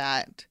say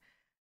that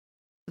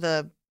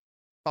the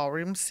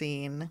ballroom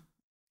scene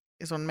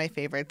is one of my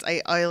favorites.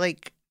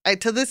 I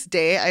to this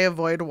day, I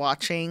avoid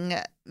watching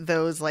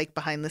those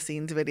behind the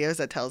scenes videos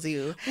that tells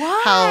you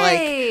how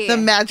the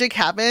magic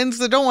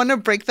happens. I don't want to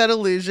break that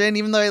illusion,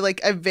 even though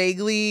I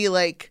vaguely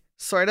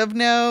sort of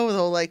know the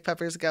whole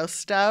Pepper's ghost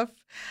stuff.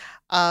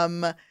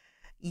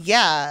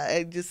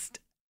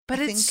 But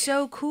it's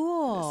so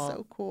cool. It's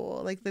so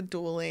cool. The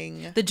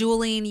dueling. The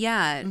dueling,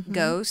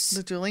 ghosts.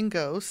 The dueling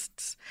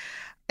ghosts.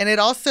 And it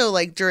also,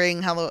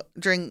 during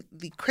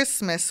the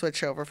Christmas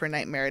switchover for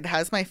Nightmare, it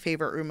has my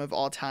favorite room of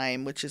all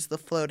time, which is the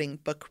floating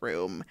book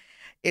room.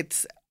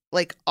 It's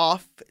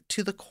off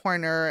to the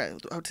corner,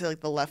 to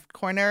the left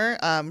corner.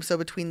 So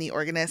between the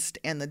organist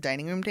and the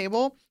dining room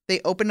table, they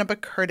open up a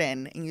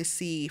curtain and you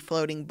see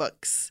floating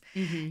books,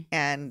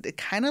 and it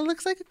kind of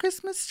looks like a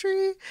Christmas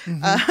tree.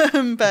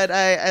 But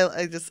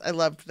I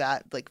loved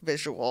that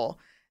visual.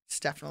 It's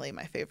definitely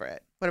my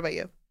favorite. What about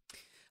you?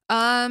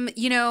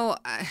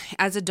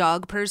 As a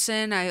dog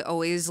person, I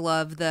always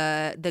love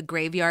the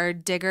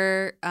graveyard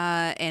digger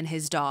and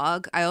his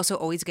dog. I also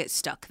always get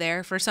stuck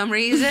there for some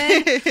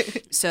reason.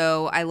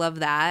 So I love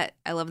that.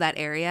 I love that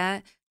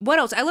area. What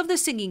else? I love the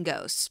singing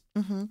ghosts.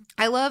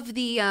 I love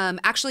the,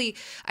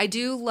 I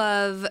do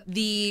love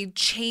the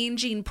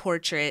changing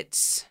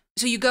portraits.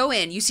 So you go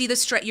in, you see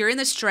you're in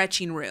the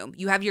stretching room.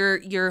 You have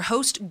your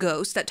host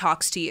ghost that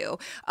talks to you.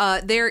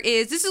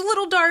 This is a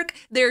little dark.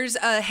 There's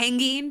a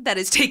hanging that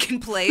has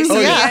taken place.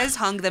 Somebody has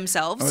hung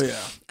themselves.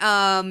 Oh,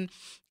 yeah.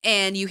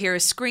 And you hear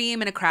a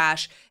scream and a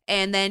crash,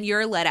 and then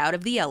you're let out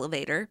of the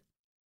elevator.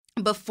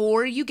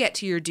 Before you get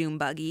to your doom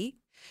buggy,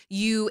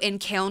 you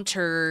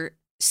encounter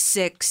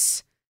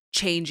 6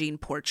 changing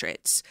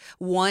portraits.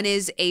 One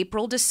is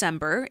April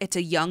December. It's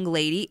a young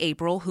lady,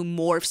 April, who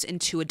morphs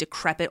into a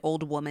decrepit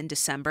old woman,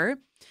 December.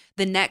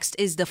 The next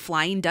is the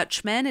Flying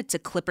Dutchman. It's a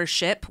clipper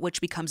ship,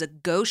 which becomes a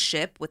ghost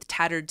ship with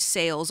tattered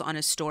sails on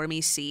a stormy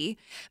sea.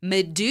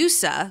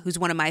 Medusa, who's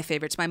one of my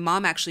favorites. My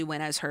mom actually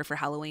went as her for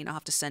Halloween. I'll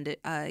have to send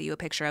you a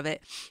picture of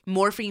it.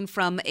 Morphing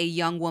from a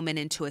young woman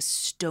into a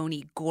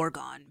stony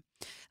gorgon.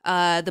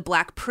 The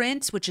Black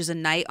Prince, which is a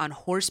knight on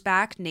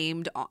horseback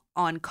named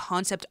on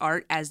concept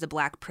art as the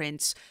Black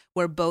Prince,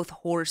 where both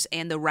horse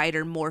and the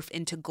rider morph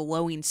into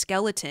glowing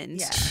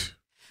skeletons. Yeah.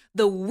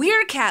 The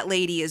Weircat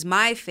Lady is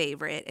my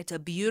favorite. It's a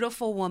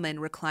beautiful woman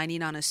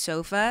reclining on a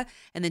sofa,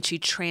 and then she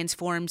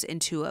transforms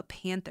into a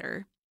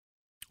panther.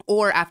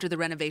 Or after the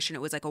renovation,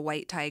 it was like a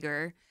white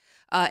tiger.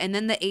 And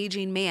then the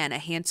Aging Man, a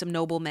handsome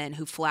nobleman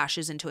who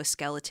flashes into a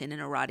skeleton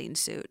in a rotting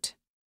suit.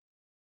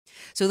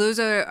 So those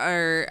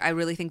are I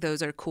really think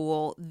those are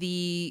cool.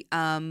 The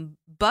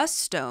bust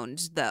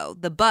stones, though,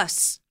 the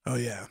busts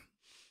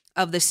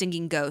of the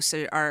singing ghosts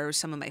are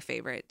some of my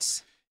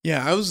favorites.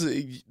 Yeah,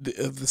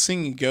 the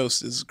singing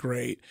ghost is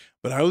great,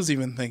 but I was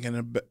even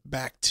thinking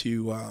back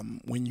to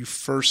when you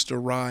first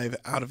arrive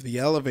out of the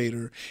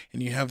elevator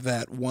and you have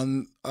that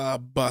one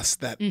bus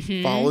that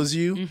follows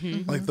you.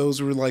 Mm-hmm. Like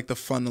those were like the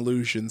fun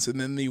illusions, and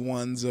then the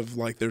ones of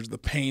like there's the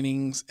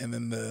paintings, and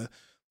then the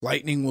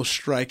lightning will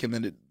strike, and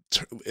then it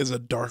is a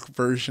dark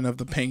version of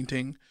the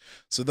painting.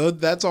 So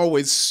that's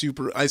always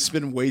super. I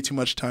spend way too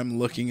much time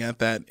looking at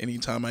that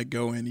anytime I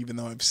go in, even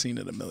though I've seen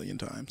it a million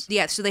times.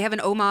 Yeah, so they have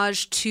an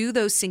homage to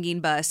those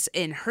singing busts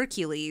in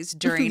Hercules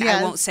during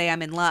I Won't Say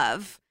I'm in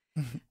Love.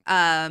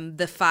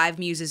 The 5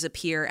 muses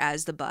appear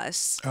as the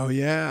bus. Oh,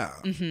 yeah.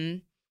 Mm-hmm.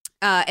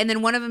 And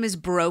then one of them is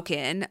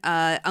broken.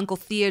 Uncle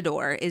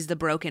Theodore is the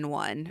broken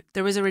one.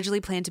 There was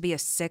originally planned to be a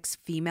 6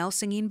 female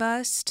singing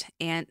bust,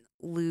 Aunt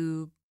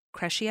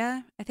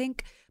Lucretia, I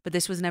think. But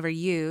this was never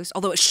used,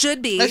 although it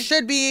should be. It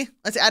should be.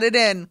 Let's add it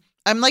in.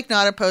 I'm like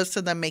not opposed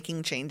to them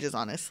making changes,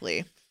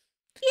 honestly.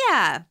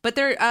 Yeah, but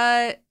they're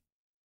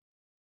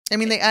I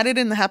mean, they added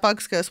in the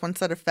Hatbox Ghost once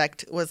that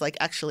effect was like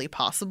actually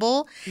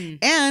possible.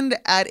 And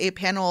at a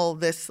panel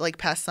this like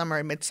past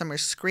summer, Midsummer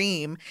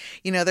Scream,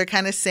 you know, they're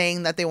kind of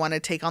saying that they want to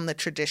take on the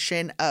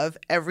tradition of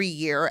every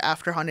year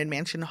after Haunted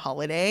Mansion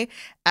holiday,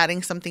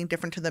 adding something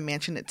different to the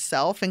mansion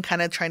itself and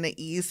kind of trying to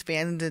ease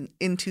fans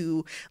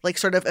into like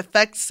sort of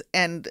effects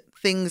and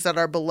things that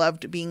are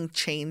beloved being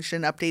changed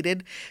and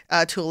updated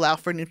to allow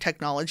for new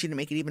technology to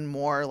make it even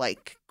more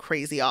like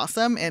crazy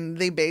awesome. And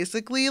they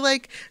basically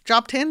like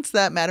dropped hints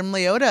that Madame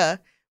Leota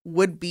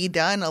would be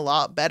done a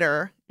lot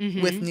better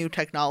with new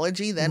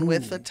technology than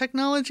with the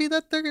technology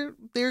that they're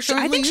currently using.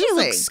 I think she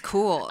looks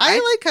cool. I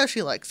like how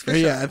she looks for sure.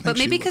 Yeah, but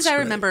maybe because I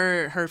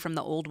remember her from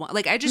the old one.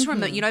 Like I just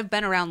remember, you know, I've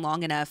been around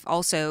long enough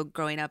also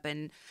growing up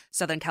in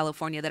Southern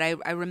California that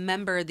I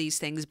remember these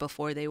things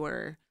before they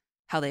were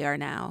how they are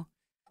now.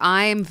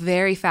 I'm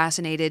very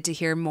fascinated to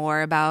hear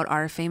more about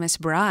our famous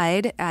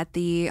bride at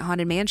the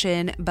Haunted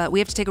Mansion, but we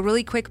have to take a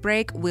really quick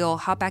break. We'll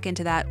hop back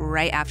into that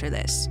right after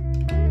this.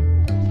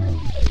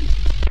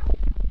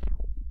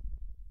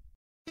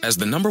 As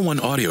the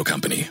 #1 audio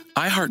company,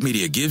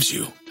 iHeartMedia gives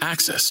you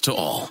access to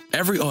all.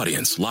 Every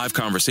audience, live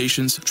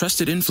conversations,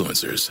 trusted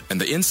influencers, and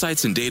the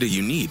insights and data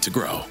you need to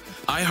grow.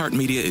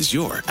 iHeartMedia is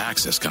your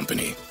access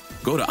company.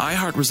 Go to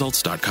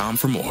iHeartResults.com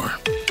for more.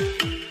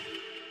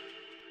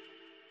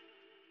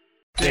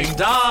 Ding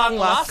dong,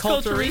 Las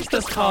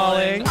Culturistas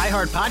calling.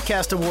 iHeart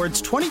Podcast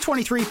Awards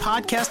 2023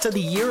 Podcast of the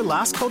Year,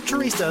 Las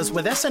Culturistas,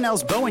 with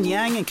SNL's Bowen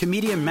Yang and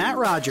comedian Matt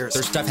Rogers.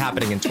 There's stuff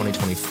happening in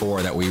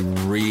 2024 that we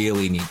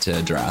really need to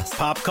address.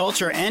 Pop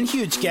culture and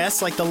huge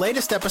guests like the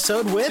latest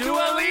episode with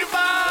Dua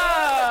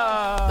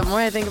Lipa! The more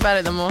I think about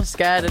it, the more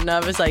scared and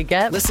nervous I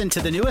get. Listen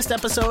to the newest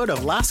episode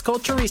of Las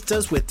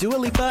Culturistas with Dua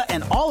Lipa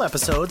and all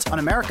episodes on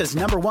America's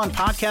 #1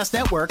 podcast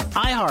network,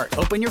 iHeart.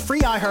 Open your free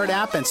iHeart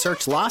app and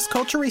search Las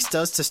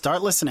Culturistas to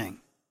start listening.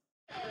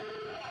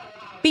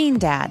 Bean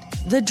Dad,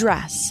 The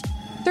Dress,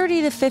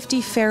 30 to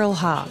 50 Feral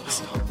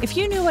Hogs. If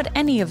you knew what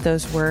any of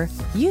those were,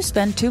 you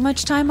spend too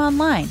much time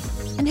online.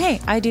 And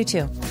hey, I do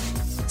too.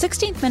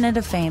 16th Minute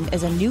of Fame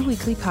is a new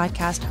weekly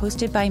podcast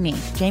hosted by me,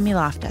 Jamie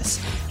Loftus,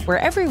 where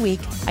every week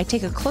I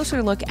take a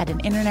closer look at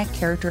an internet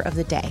character of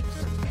the day.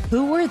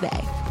 Who were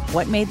they?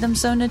 What made them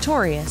so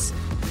notorious?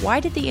 Why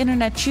did the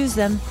internet choose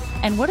them?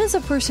 And what does a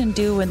person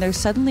do when they're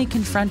suddenly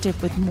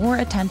confronted with more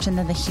attention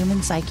than the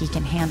human psyche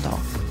can handle?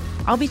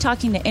 I'll be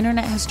talking to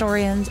internet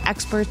historians,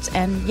 experts,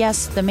 and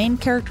yes, the main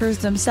characters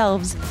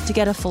themselves to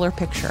get a fuller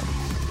picture.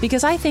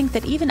 Because I think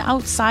that even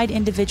outside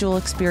individual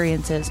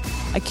experiences,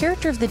 a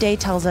character of the day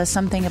tells us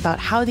something about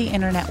how the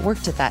internet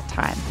worked at that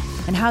time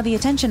and how the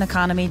attention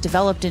economy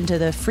developed into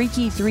the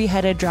freaky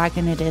 3-headed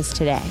dragon it is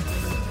today.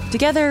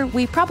 Together,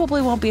 we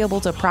probably won't be able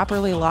to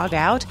properly log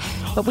out,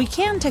 but we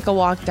can take a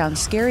walk down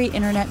scary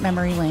internet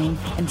memory lane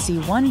and see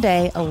one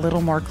day a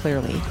little more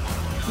clearly.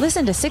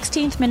 Listen to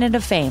 16th Minute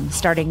of Fame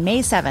starting May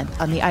 7th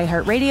on the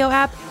iHeartRadio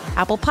app,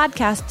 Apple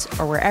Podcasts,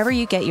 or wherever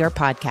you get your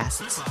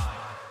podcasts.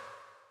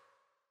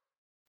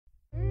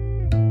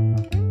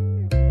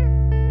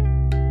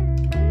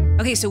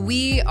 Okay, so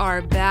we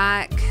are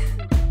back,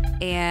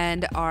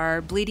 and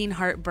our Bleeding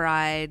Heart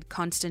bride,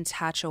 Constance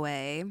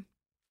Hatchaway.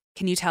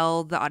 Can you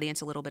tell the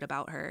audience a little bit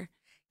about her?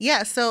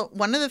 Yeah, so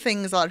one of the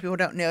things a lot of people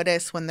don't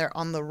notice when they're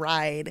on the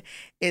ride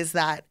is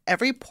that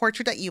every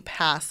portrait that you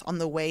pass on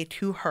the way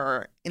to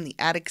her in the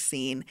attic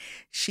scene,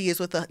 she is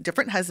with a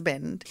different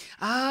husband.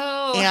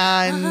 Oh.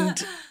 And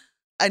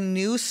a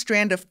new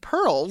strand of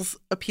pearls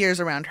appears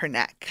around her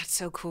neck. That's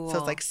so cool. So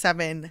it's like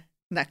 7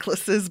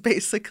 necklaces,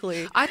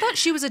 basically. I thought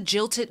she was a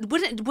jilted.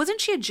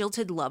 Wasn't she a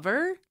jilted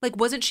lover? Like,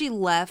 wasn't she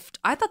left?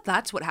 I thought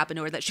that's what happened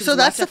to her. That she was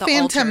left at the altar. So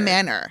that's the Phantom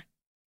Manor.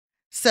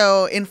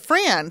 So in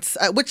France,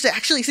 which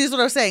actually, see, this is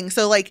what I was saying.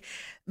 So like,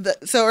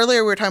 so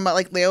earlier we were talking about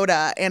like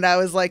Leota, and I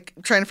was like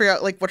trying to figure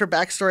out like what her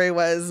backstory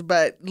was.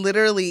 But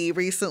literally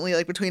recently,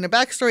 like between a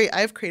backstory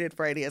I've created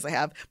for ideas I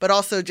have, but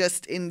also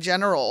just in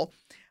general,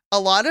 a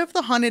lot of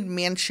the Haunted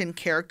Mansion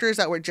characters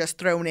that were just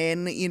thrown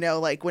in, you know,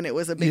 like when it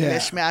was a big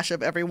mishmash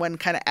of everyone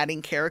kind of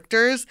adding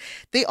characters,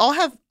 they all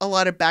have a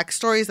lot of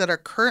backstories that are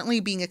currently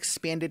being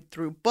expanded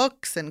through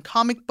books and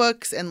comic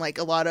books and like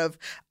a lot of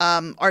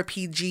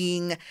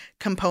RPGing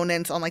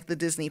components on like the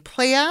Disney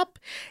Play app.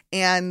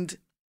 And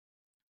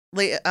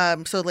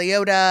so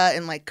Leota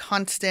and like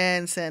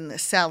Constance and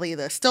Sally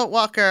the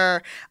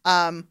Stiltwalker,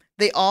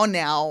 they all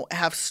now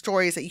have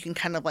stories that you can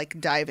kind of like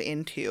dive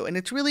into. And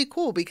it's really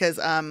cool because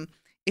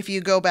if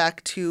you go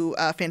back to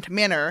Phantom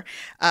Manor,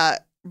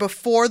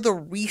 before the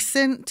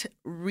recent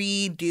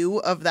redo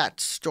of that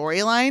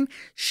storyline,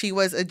 she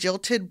was a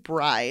jilted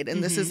bride.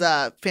 And this is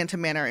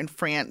Phantom Manor in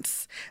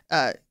France,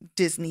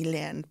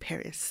 Disneyland,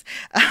 Paris.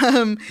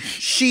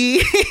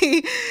 She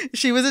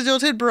was a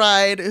jilted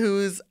bride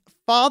whose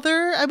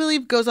father, I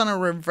believe, goes on a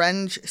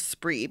revenge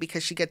spree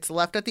because she gets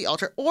left at the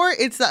altar, or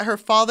it's that her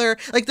father,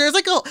 like there's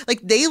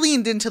like they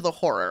leaned into the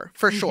horror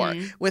for sure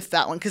with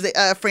that one because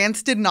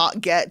France did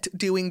not get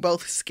doing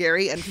both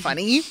scary and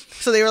funny,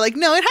 so they were like,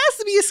 no, it has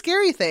to be a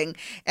scary thing.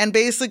 And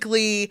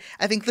basically,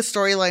 I think the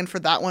storyline for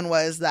that one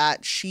was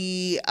that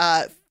she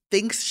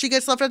thinks she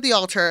gets left at the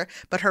altar,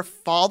 but her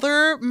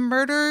father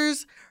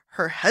murders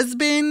her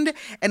husband,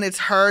 and it's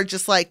her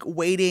just like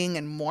waiting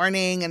and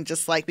mourning and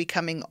just like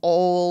becoming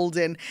old.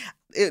 And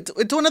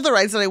it's one of the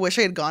rides that I wish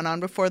I had gone on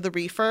before the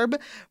refurb.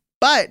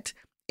 But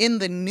in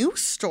the new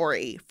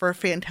story for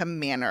Phantom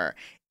Manor,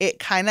 it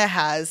kind of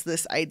has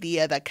this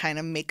idea that kind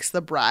of makes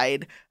the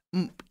bride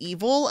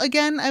evil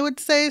again, I would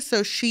say.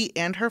 So she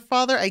and her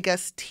father, I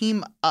guess,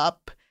 team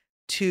up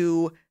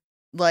to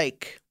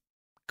like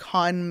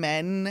con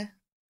men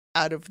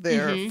out of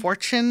their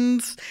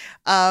fortunes.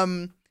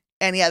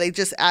 And yeah, they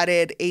just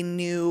added a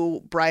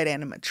new bride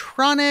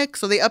animatronic.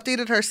 So they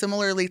updated her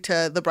similarly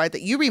to the bride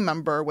that you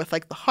remember with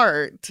like the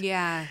heart.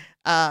 Yeah.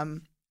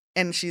 And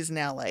she's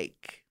now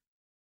like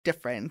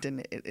different,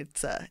 and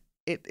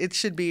it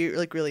should be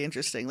like really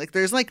interesting. Like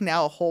there's like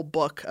now a whole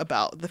book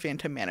about the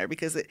Phantom Manor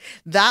because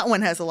that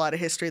one has a lot of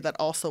history that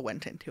also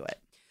went into it.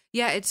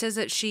 Yeah, it says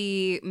that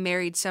she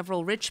married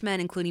several rich men,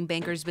 including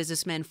bankers,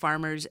 businessmen,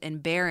 farmers,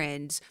 and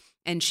barons.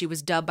 And she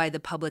was dubbed by the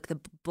public the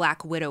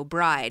Black Widow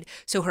Bride.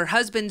 So her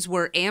husbands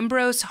were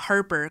Ambrose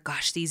Harper,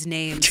 gosh, these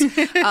names,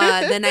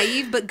 the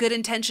naive but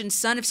good-intentioned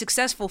son of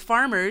successful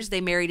farmers.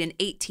 They married in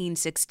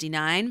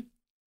 1869.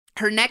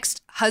 Her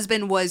next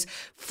husband was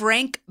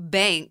Frank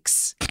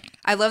Banks.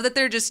 I love that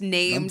they're just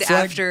named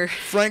after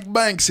Frank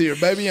Banks here,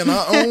 baby, and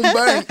I own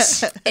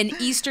banks. An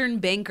Eastern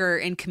banker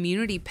and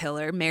community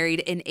pillar,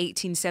 married in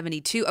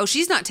 1872. Oh,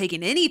 she's not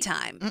taking any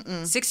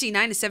time.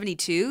 69 to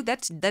 72,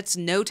 that's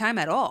no time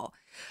at all.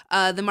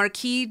 The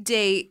Marquis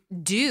de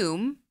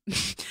Doom,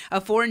 a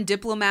foreign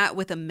diplomat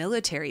with a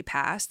military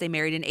past. They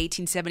married in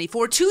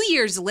 1874. 2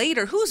 years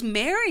later, who's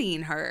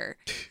marrying her?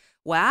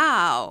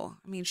 Wow.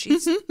 I mean,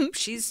 she's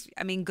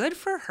good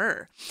for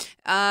her.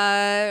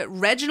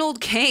 Reginald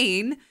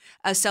Kane,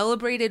 a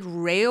celebrated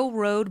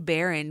railroad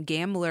baron,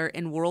 gambler,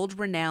 and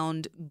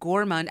world-renowned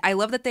gourmand. I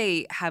love that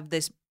they have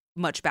this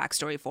much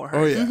backstory for her.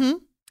 Oh, yeah.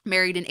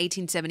 Married in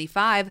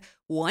 1875,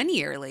 1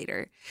 year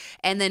later.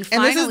 And then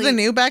finally... And this is the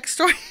new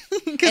backstory?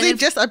 Because they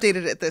just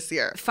updated it this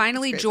year.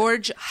 Finally,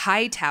 George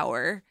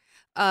Hightower,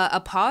 a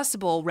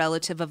possible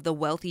relative of the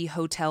wealthy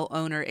hotel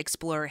owner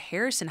explorer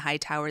Harrison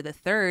Hightower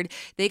III.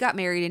 They got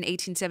married in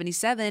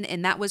 1877,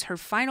 and that was her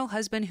final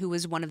husband, who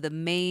was one of the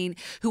many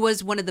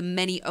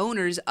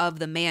owners of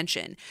the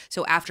mansion.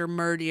 So after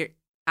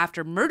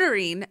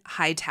murdering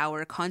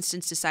Hightower,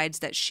 Constance decides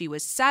that she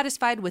was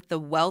satisfied with the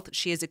wealth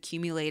she has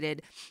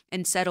accumulated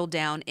and settled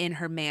down in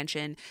her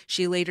mansion.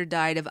 She later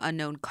died of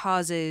unknown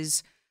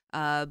causes,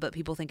 but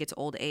people think it's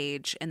old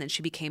age. And then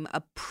she became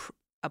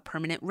a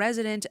permanent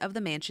resident of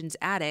the mansion's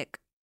attic,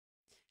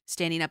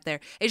 standing up there.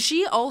 Is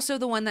she also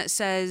the one that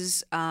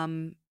says,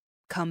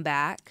 come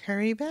back?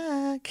 Hurry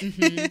back.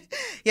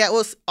 Yeah,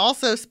 well,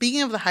 also,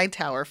 speaking of the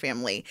Hightower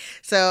family,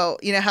 so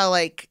you know how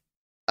like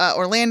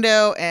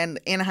Orlando and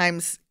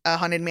Anaheim's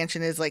Haunted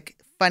Mansion is like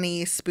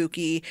funny,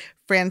 spooky.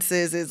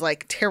 France's is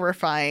like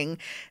terrifying.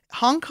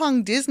 Hong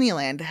Kong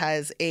Disneyland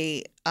has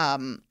a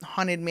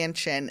Haunted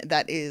Mansion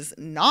that is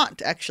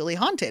not actually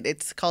haunted.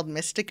 It's called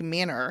Mystic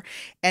Manor,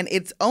 and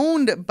it's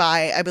owned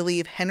by, I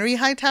believe, Henry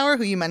Hightower,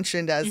 who you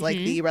mentioned as like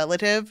the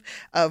relative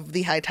of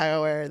the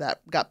Hightower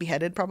that got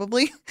beheaded,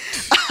 probably.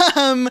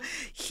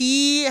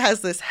 He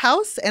has this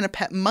house and a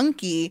pet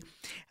monkey.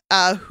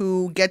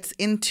 who gets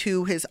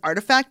into his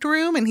artifact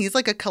room, and he's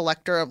like a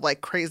collector of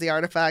like crazy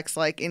artifacts,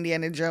 like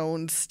Indiana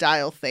Jones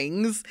style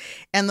things.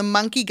 And the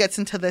monkey gets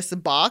into this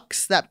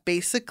box that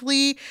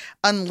basically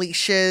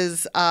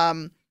unleashes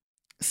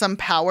some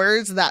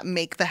powers that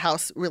make the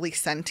house really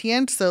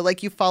sentient. So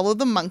like you follow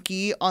the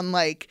monkey on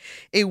like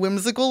a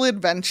whimsical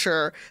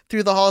adventure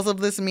through the halls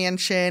of this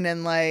mansion,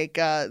 and like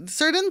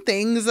certain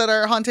things that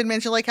are haunted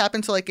mansion like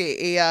happen. So like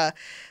the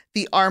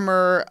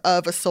armor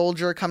of a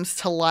soldier comes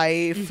to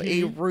life.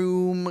 A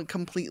room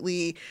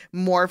completely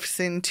morphs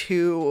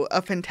into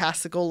a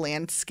fantastical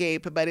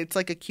landscape, but it's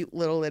like a cute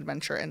little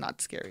adventure and not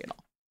scary at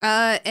all.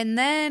 And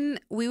then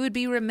we would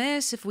be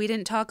remiss if we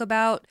didn't talk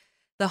about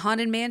the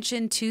Haunted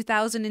Mansion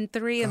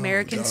 2003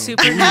 American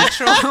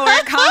Supernatural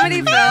Horror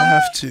Comedy film. We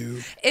have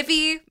to.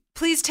 Iffy,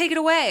 please take it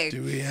away.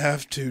 Do we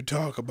have to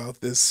talk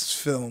about this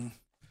film?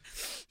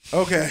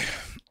 Okay.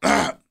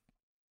 My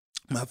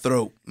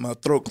throat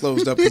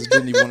closed up because I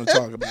didn't even want to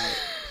talk about it.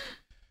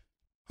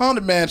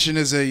 Haunted Mansion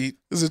is a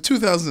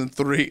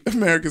 2003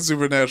 American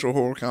supernatural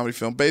horror comedy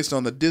film based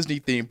on the Disney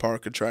theme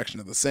park attraction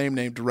of the same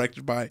name,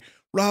 directed by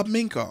Rob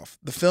Minkoff.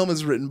 The film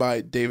is written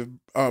by David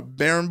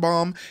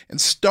Barenbaum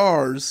and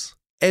stars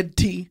Ed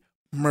T.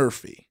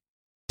 Murphy,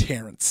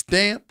 Terrence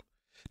Stamp,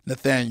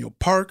 Nathaniel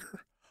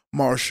Parker,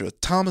 Marsha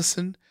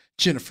Thomason,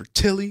 Jennifer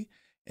Tilly,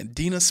 and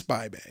Dina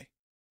Spivey.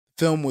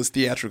 The film was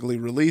theatrically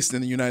released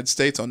in the United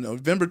States on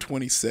November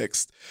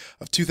 26th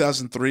of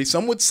 2003.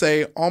 Some would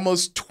say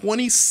almost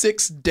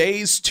 26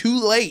 days too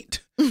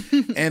late,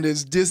 and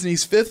is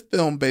Disney's fifth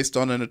film based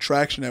on an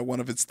attraction at one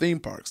of its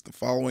theme parks.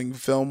 Following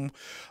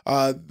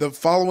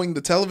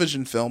the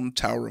television film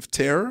Tower of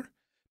Terror,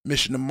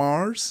 Mission to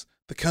Mars,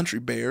 The Country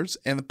Bears,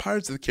 and The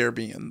Pirates of the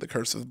Caribbean, The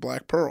Curse of the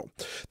Black Pearl.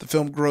 The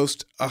film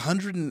grossed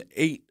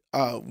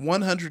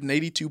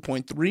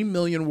 $182.3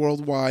 million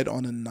worldwide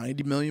on a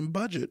 $90 million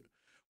budget.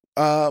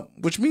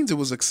 Which means it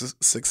was a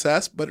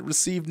success, but it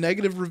received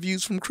negative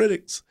reviews from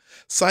critics,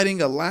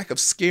 citing a lack of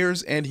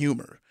scares and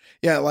humor.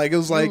 Yeah, like it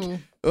was like,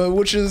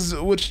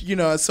 which you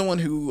know, as someone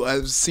who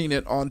has seen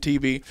it on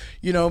TV,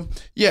 you know,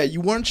 yeah, you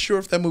weren't sure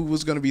if that movie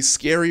was going to be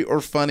scary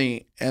or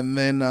funny, and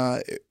then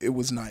it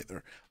was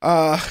neither.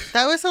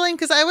 That was something,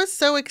 because I was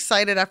so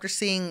excited after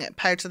seeing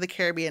Pirates of the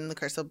Caribbean: The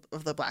Curse of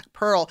the Black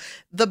Pearl.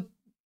 The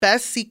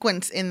best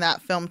sequence in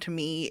that film to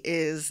me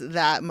is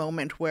that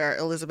moment where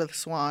Elizabeth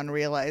Swann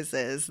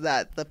realizes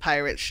that the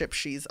pirate ship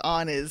she's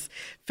on is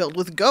filled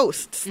with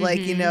ghosts. Like,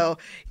 you know,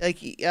 like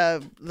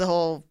the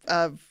whole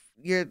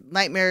your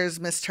nightmares,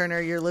 Miss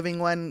Turner, your living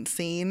one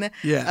scene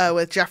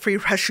with Jeffrey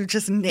Rush, who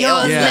just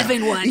nailed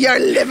living one. Your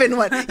living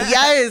one.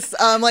 Yes.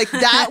 Like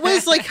that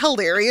was like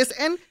hilarious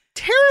and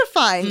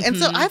terrifying. And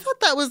so I thought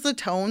that was the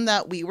tone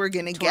that we were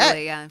going to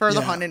get for the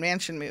Haunted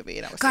Mansion movie.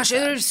 And I was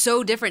they're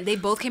so different. They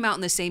both came out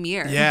in the same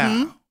year.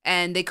 Yeah.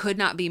 And they could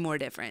not be more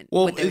different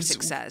with their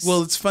success.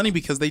 Well, it's funny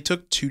because they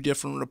took two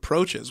different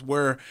approaches,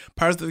 where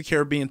Pirates of the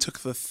Caribbean took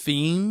the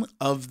theme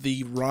of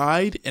the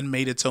ride and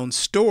made its own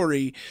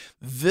story.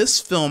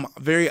 This film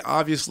very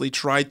obviously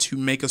tried to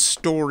make a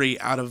story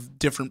out of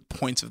different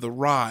points of the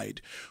ride,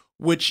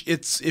 which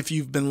if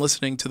you've been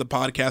listening to the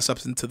podcast up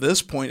until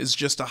this point, is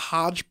just a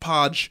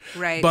hodgepodge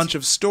bunch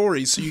of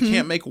stories. So you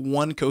can't make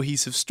one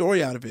cohesive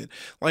story out of it.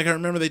 Like I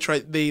remember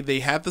they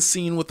had the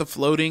scene with the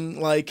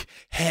floating like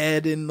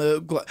head in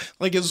the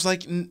like it was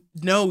like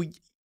no.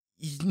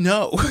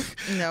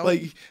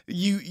 Like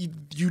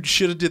you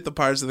should have did the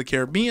Pirates of the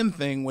Caribbean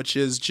thing, which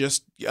is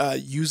just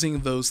using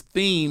those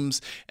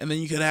themes, and then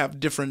you could have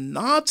different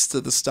nods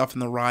to the stuff in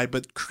the ride,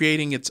 but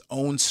creating its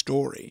own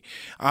story.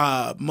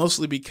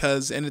 Mostly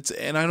because, I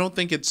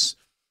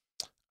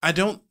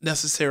don't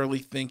necessarily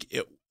think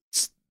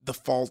it's the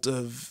fault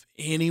of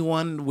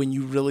anyone when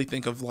you really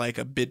think of like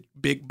a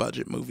big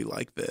budget movie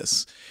like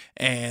this,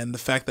 and the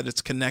fact that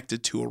it's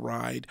connected to a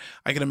ride.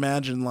 I can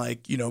imagine,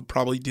 like, you know,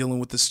 probably dealing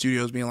with the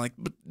studios being like,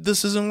 but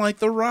this isn't like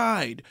the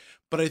ride.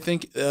 But I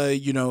think,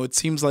 you know, it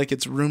seems like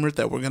it's rumored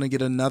that we're going to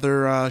get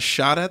another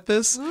shot at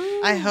this.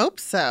 I hope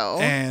so.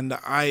 And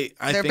I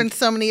there have been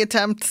so many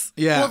attempts.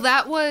 Yeah. Well,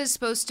 that was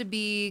supposed to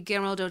be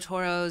Guillermo del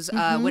Toro's,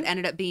 what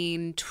ended up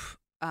being,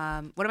 what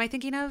am I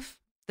thinking of?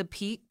 The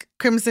Peak?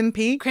 Crimson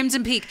Peak?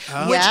 Crimson Peak.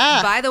 Which,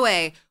 by the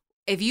way,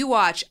 if you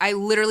watch, I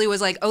literally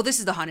was like, oh, this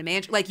is the Haunted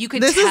Mansion. Like, you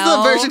could tell. This is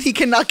the version he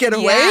cannot get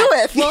away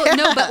with. Well,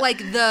 no, but like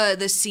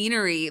the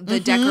scenery,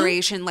 the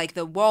decoration, like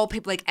the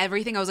wallpaper, like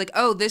everything. I was like,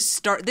 oh,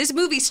 this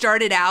movie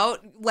started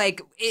out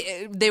like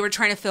they were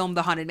trying to film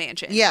the Haunted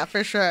Mansion. Yeah,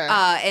 for sure.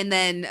 And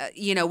then,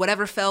 you know,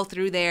 whatever fell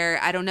through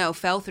there,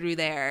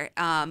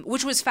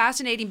 which was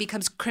fascinating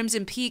because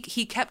Crimson Peak,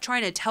 he kept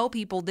trying to tell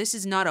people this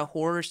is not a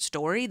horror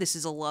story. This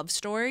is a love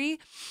story.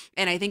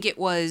 And I think it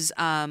was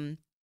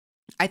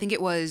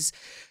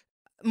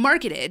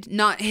marketed,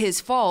 not his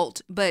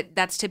fault, but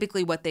that's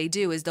typically what they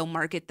do, is they'll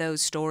market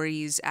those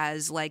stories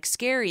as like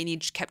scary, and he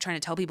just kept trying to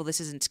tell people this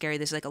isn't scary,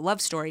 this is like a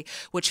love story,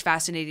 which,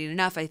 fascinating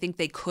enough, I think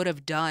they could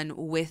have done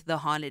with the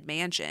Haunted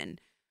Mansion,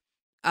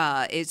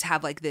 is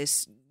have like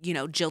this, you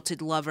know,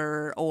 jilted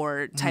lover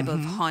or type of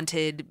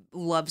haunted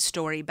love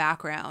story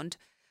background.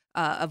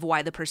 of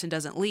why the person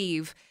doesn't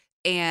leave.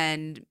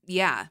 And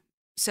yeah,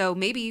 so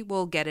maybe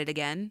we'll get it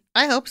again.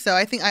 I hope so.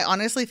 I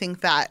honestly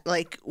think that,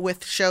 like,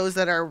 with shows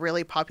that are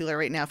really popular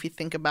right now, if you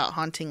think about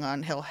Haunting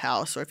on Hill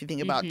House, or if you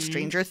think about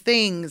Stranger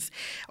Things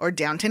or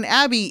Downton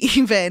Abbey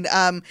even,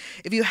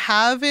 if you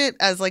have it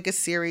as like a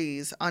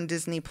series on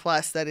Disney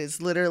Plus that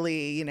is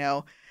literally, you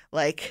know,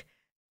 like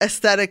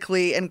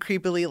aesthetically and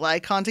creepily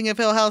like Haunting of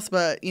Hill House,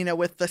 but, you know,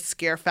 with the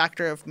scare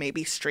factor of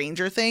maybe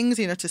Stranger Things,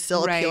 you know, to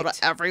still appeal to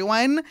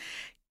everyone,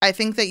 I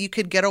think that you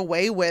could get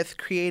away with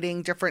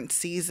creating different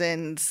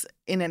seasons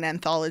in an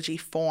anthology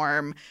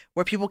form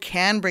where people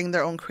can bring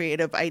their own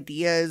creative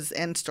ideas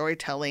and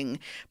storytelling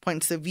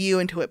points of view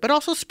into it, but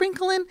also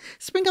sprinkle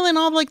in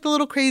all like the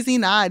little crazy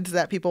nods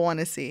that people want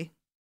to see.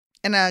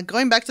 And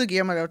going back to the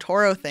Guillermo del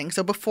Toro thing,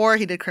 so before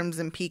he did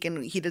Crimson Peak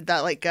and he did that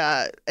like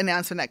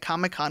announcement at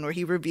Comic-Con where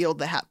he revealed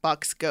the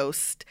Hatbox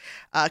Ghost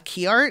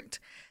key art,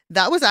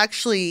 that was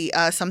actually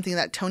something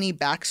that Tony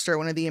Baxter,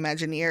 one of the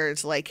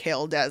Imagineers, like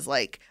hailed as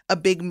like a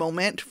big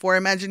moment for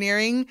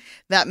Imagineering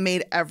that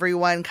made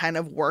everyone kind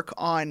of work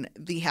on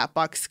the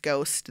Hatbox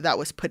Ghost that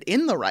was put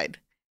in the ride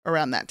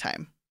around that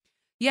time.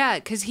 Yeah,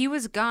 because he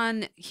was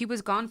gone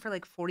for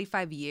like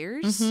 45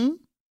 years.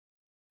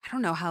 I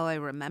don't know how I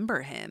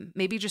remember him.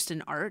 Maybe just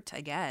in art,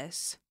 I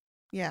guess.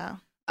 Yeah.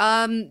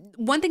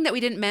 One thing that we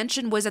didn't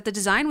mention was that the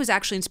design was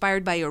actually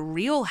inspired by a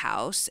real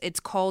house. It's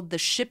called the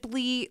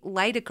Shipley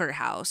Lydecker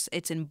House.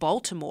 It's in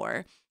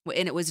Baltimore,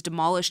 and it was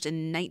demolished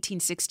in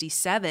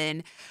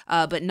 1967,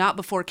 but not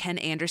before Ken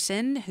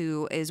Anderson,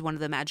 who is one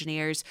of the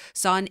Imagineers,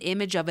 saw an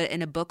image of it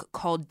in a book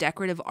called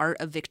Decorative Art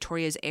of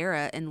Victoria's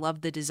Era and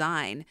loved the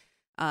design.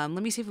 Let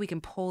me see if we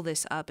can pull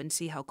this up and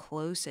see how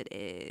close it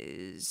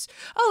is.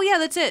 Oh, yeah,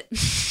 that's it.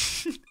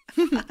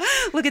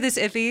 Look at this,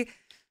 Iffy.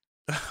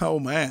 Oh,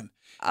 man.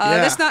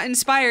 That's not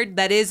inspired.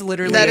 That is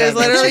literally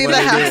the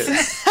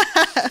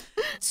house.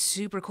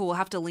 Super cool. We'll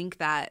have to link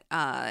that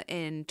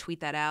and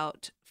tweet that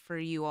out for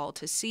you all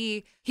to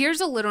see.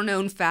 Here's a little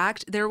known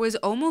fact. There was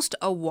almost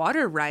a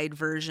water ride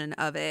version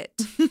of it.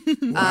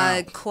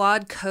 Wow.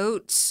 Claude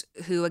Coates,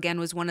 who again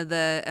was one of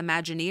the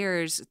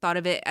Imagineers, thought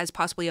of it as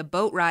possibly a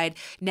boat ride.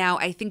 Now,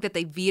 I think that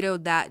they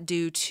vetoed that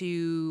due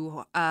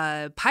to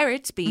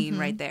pirates being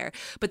right there.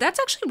 But that's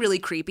actually really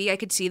creepy. I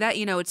could see that.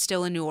 You know, it's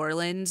still in New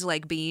Orleans,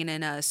 like being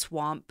in a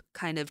swamp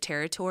kind of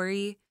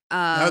territory.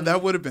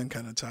 That would have been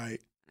kind of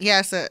tight.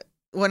 Yeah, so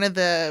one of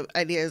the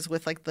ideas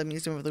with like the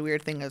Museum of the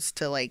Weird thing is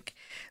to like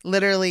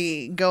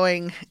literally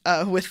going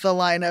with the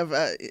line of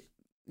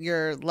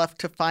you're left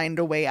to find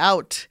a way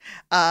out.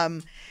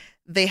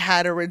 They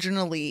had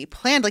originally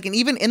planned, like, and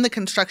even in the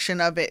construction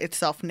of it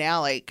itself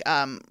now, like,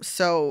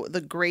 so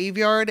the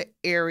graveyard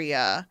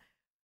area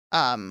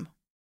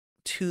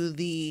to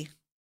the,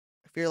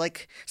 if you're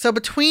like, so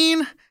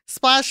between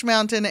Splash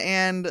Mountain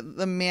and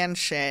the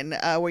mansion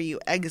where you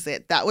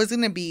exit, that was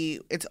going to be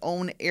its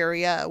own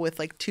area with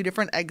like two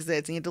different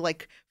exits. And you had to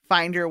like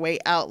find your way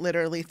out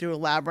literally through a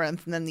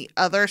labyrinth. And then the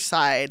other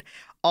side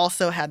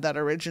also had that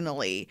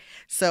originally.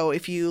 So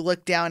if you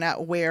look down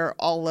at where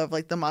all of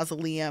like the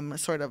mausoleum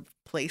sort of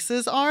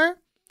places are,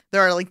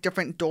 there are like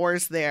different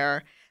doors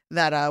there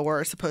that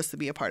were supposed to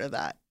be a part of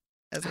that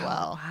as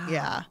well. Wow.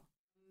 Yeah.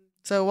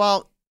 So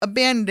while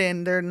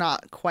abandoned, they're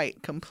not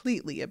quite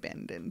completely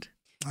abandoned.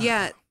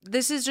 Yeah,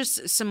 this is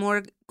just some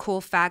more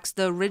cool facts.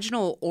 The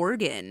original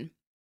organ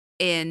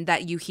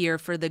that you hear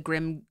for the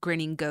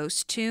Grinning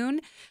Ghost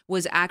tune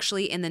was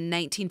actually in the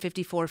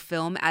 1954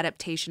 film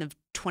adaptation of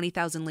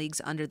 20,000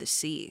 Leagues Under the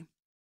Sea.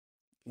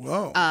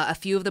 Whoa. A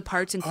few of the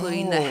parts,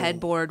 including the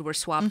headboard, were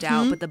swapped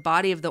out, but the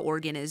body of the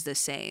organ is the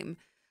same.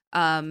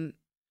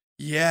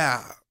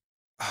 Yeah.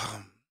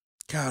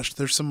 Gosh,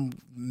 there's some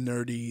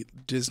nerdy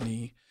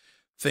Disney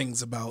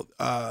things about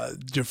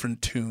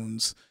different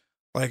tunes.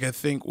 Like, I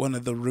think one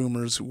of the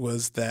rumors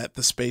was that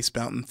the Space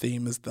Mountain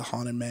theme is the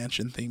Haunted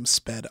Mansion theme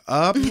sped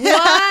up.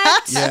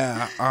 What?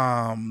 Yeah.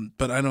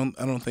 But I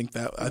don't think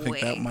that. I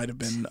think that might have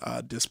been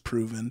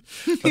disproven.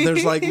 But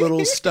there's like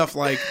little stuff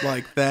like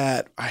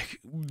that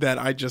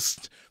I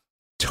just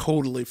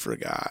totally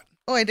forgot.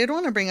 Oh, I did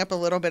want to bring up a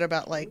little bit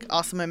about like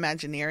awesome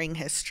Imagineering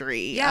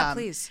history. Yeah,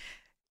 please.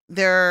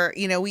 There,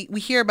 you know, we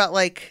hear about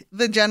like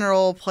the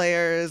general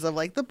players of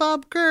like the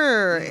Bob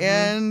Gurr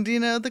and,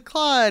 you know, the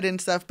Claude and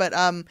stuff. But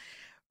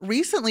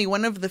recently,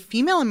 one of the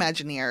female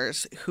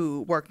Imagineers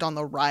who worked on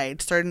the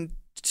ride started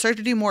to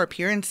do more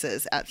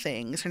appearances at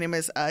things. Her name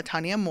is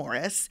Tanya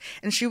Morris,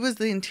 and she was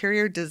the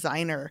interior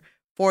designer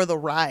for the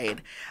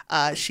ride.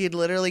 She had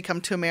literally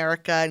come to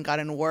America and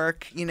gotten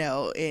work, you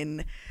know,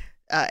 in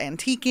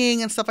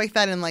antiquing and stuff like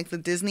that. And like the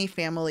Disney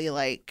family,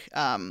 like,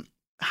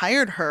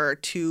 hired her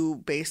to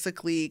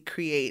basically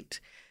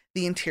create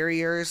the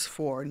interiors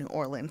for New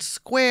Orleans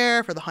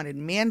Square, for the Haunted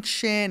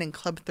Mansion, and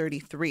Club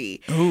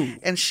 33. Ooh.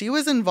 And she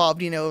was involved,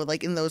 you know,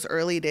 like in those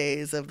early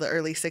days of the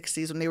early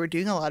 60s when they were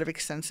doing a lot of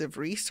extensive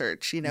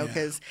research, you know,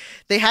 because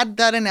they had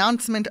that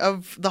announcement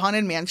of the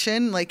Haunted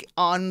Mansion, like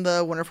on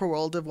the Wonderful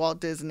World of Walt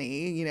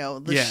Disney, you know,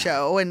 the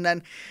show. And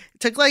then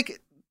it took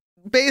like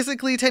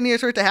basically 10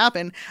 years for it to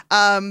happen.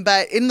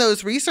 But in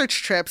those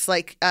research trips,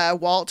 like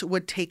Walt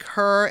would take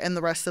her and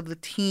the rest of the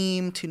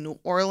team to New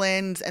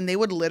Orleans, and they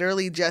would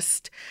literally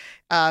just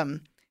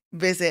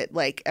visit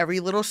like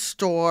every little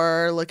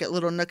store, look at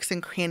little nooks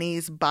and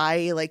crannies,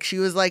 buy, like, she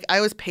was like,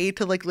 I was paid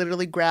to like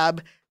literally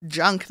grab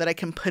junk that I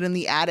can put in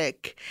the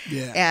attic.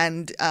 Yeah.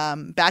 And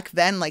back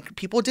then, like,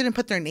 people didn't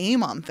put their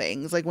name on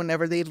things. Like,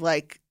 whenever they'd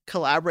like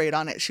collaborate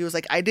on it, she was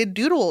like, I did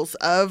doodles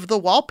of the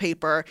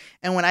wallpaper,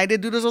 and when I did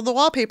doodles of the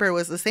wallpaper, it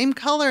was the same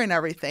color and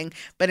everything,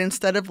 but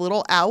instead of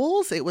little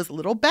owls, it was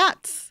little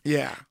bats.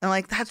 Yeah. And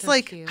like, that's So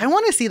like cute. I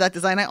want to see that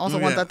design. I also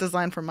want that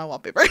design for my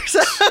wallpaper.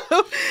 So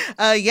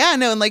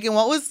and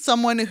Walt was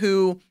someone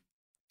who,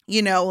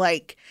 you know,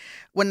 like,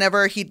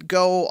 whenever he'd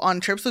go on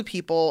trips with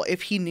people,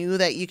 if he knew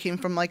that you came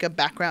from like a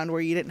background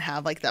where you didn't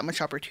have like that much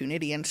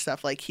opportunity and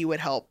stuff, like, he would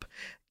help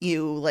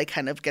you like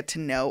kind of get to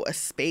know a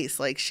space.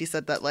 Like, she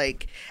said that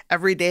like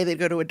every day they'd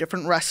go to a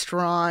different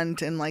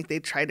restaurant and like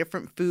they'd try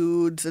different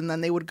foods, and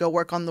then they would go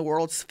work on the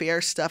World's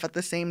Fair stuff at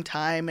the same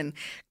time and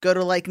go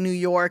to like New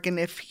York. And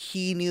if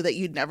he knew that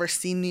you'd never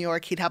seen New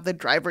York, he'd have the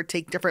driver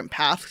take different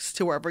paths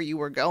to wherever you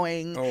were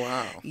going. Oh,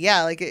 wow.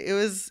 Yeah, like it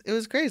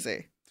was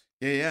crazy.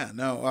 Yeah.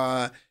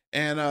 No.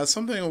 And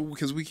something,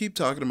 because we keep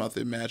talking about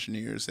the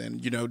Imagineers,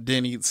 and, you know,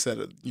 Denny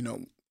said,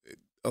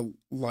 a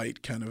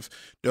light kind of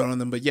dawned on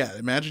them. But yeah,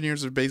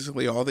 Imagineers are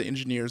basically all the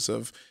engineers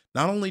of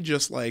not only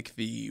just like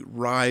the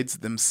rides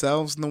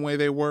themselves and the way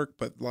they work,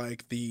 but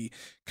like the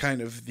kind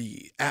of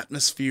the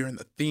atmosphere and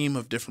the theme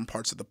of different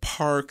parts of the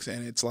parks.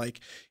 And it's like,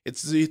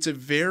 it's a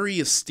very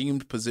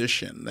esteemed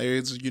position.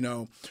 There's, you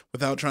know,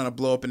 without trying to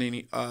blow up in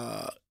any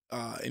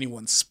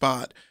anyone's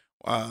spot,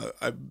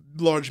 a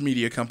large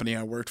media company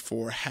I worked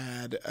for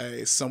had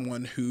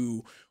someone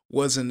who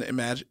was an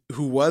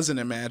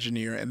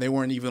Imagineer, and they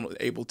weren't even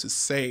able to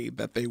say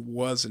that they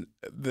wasn't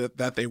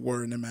that they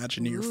were an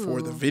Imagineer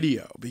for the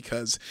video,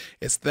 because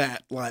it's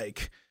that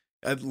like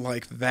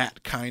that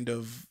kind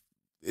of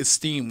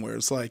esteem where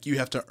it's like you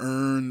have to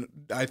earn.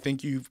 I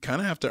think you kind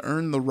of have to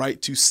earn the right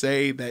to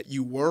say that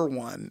you were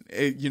one.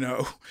 You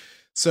know,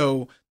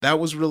 so that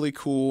was really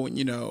cool.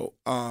 You know.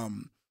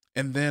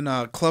 And then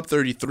Club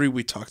 33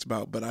 we talked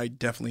about, but I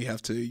definitely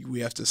we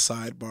have to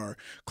sidebar.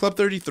 Club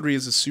 33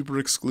 is a super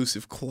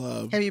exclusive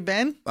club. Have you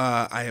been?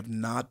 I have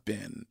not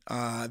been.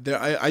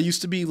 I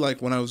used to be,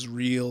 like, when I was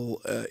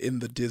real in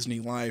the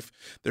Disney life,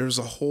 there's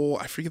a whole,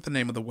 I forget the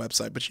name of the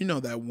website, but you know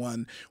that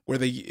one where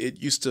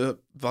it used to,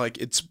 like,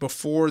 it's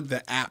before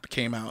the app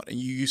came out, and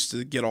you used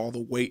to get all the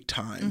wait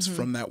times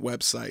from that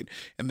website,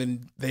 and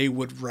then they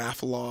would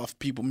raffle off,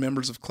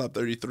 members of Club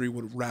 33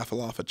 would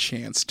raffle off a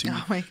chance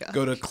to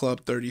go to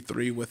Club 33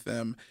 with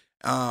them.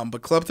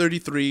 But Club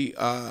 33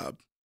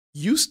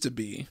 used to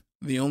be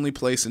the only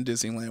place in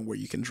Disneyland where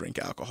you can drink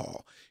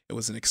alcohol. It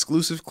was an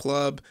exclusive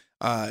club,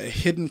 a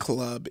hidden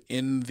club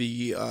in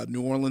the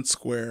New Orleans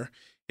Square.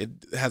 It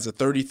has a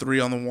 33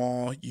 on the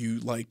wall. You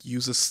like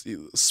use a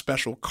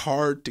special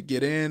card to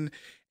get in,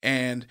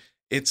 and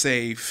it's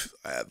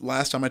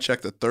last time I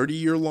checked, a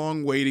 30-year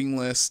long waiting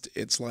list.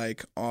 It's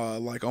like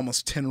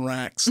almost 10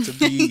 racks to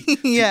be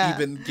to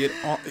even get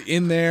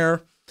in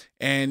there.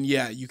 And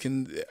yeah, you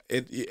can,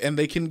 and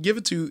they can give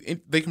it to,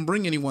 they can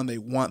bring anyone they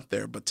want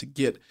there, but to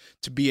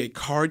be a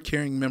card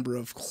carrying member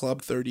of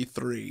Club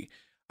 33,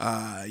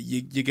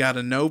 you got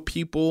to know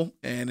people,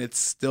 and it's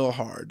still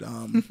or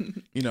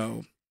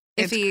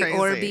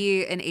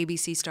be an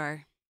ABC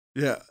star.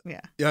 Yeah.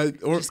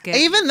 Or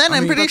even then,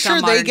 I'm pretty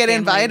sure they get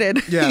invited.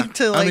 Yeah,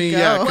 to like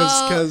go.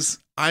 because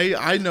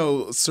I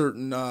know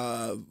certain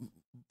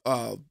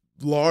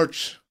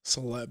large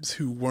celebs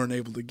who weren't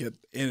able to get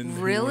in.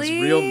 Really?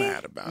 Who was real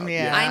mad about.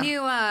 Yeah. I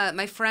knew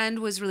my friend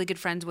was really good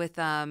friends with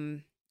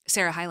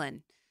Sarah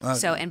Hyland.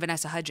 And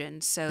Vanessa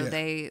Hudgens. So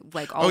they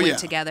like all went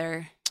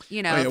together.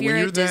 You know, if you're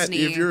a Disney,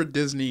 if you're a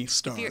Disney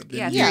star, if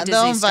you're a they'll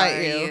Disney invite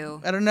star,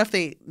 you. I don't know if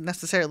they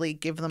necessarily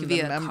give them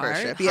the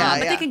membership. Card?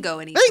 But they can go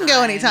anytime. They can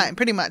go anytime,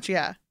 pretty much.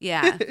 Yeah.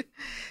 Yeah.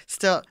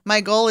 Still,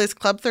 my goal is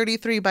Club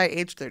 33 by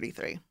age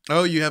 33.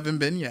 Oh, you haven't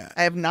been yet?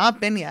 I have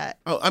not been yet.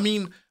 Oh, I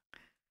mean,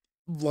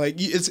 like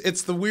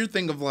it's the weird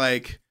thing of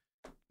like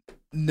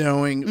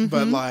knowing,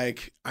 but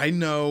like I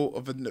know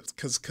of it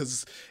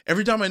because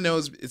every time I know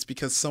it's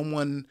because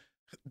someone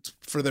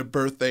for their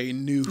birthday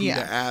knew who to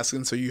ask,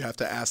 and so you have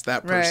to ask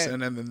that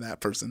person and then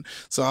that person.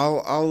 So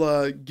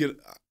I'll get.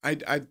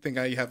 I think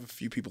I have a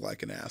few people I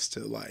can ask to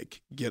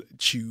like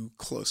get you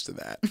close to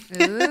that.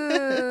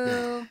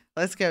 Ooh.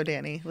 Let's go,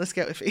 Danny. Let's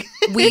go, Iffy.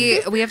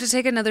 we have to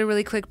take another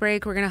really quick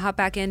break. We're gonna hop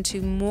back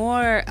into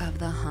more of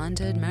the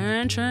Haunted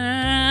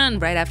Mansion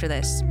right after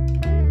this.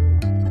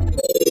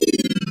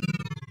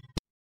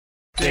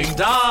 Ding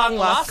dong,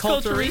 Las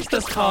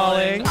Culturistas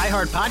calling.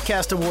 iHeart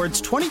Podcast Awards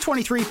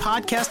 2023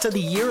 Podcast of the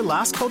Year,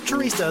 Las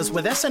Culturistas,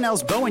 with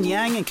SNL's Bowen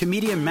Yang and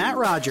comedian Matt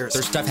Rogers.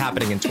 There's stuff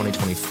happening in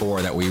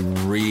 2024 that we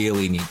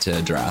really need to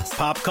address.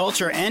 Pop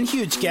culture and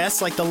huge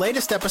guests like the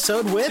latest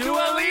episode with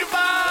Dua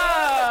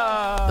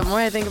Lipa! The more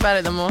I think about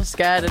it, the more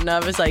scared and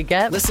nervous I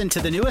get. Listen to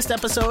the newest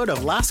episode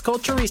of Las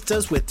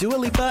Culturistas with Dua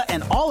Lipa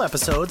and all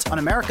episodes on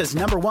America's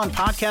 #1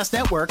 podcast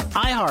network,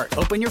 iHeart.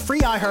 Open your free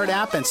iHeart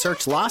app and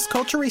search Las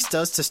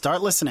Culturistas to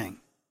start listening.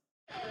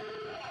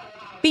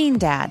 Bean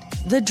Dad,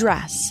 The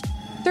Dress,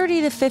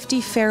 30 to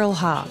 50 Feral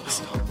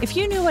Hogs. If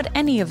you knew what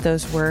any of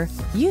those were,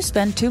 you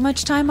spend too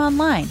much time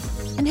online.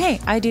 And hey,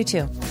 I do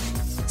too.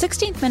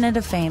 16th Minute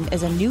of Fame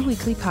is a new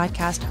weekly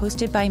podcast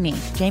hosted by me,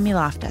 Jamie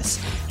Loftus,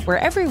 where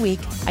every week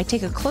I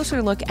take a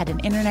closer look at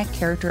an internet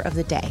character of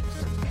the day.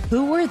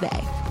 Who were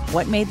they?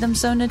 What made them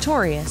so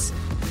notorious?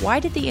 Why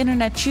did the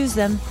internet choose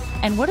them?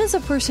 And what does a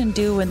person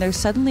do when they're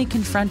suddenly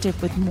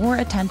confronted with more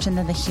attention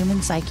than the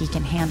human psyche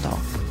can handle?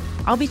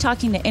 I'll be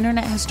talking to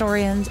internet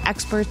historians,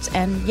 experts,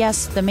 and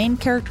yes, the main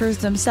characters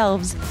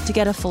themselves to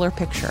get a fuller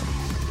picture.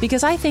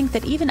 Because I think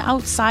that even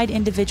outside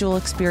individual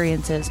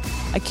experiences,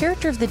 a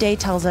character of the day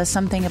tells us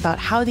something about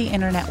how the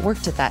internet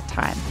worked at that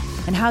time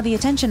and how the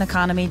attention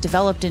economy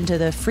developed into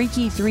the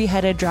freaky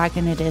three-headed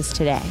dragon it is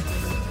today.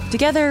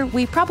 Together,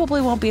 we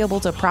probably won't be able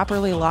to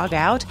properly log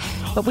out,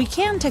 but we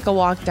can take a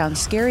walk down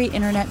scary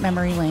internet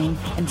memory lane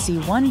and see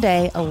one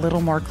day a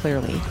little more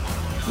clearly.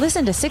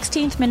 Listen to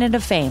 16th Minute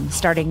of Fame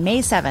starting May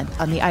 7th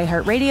on the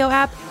iHeartRadio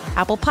app,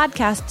 Apple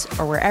Podcasts,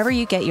 or wherever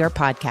you get your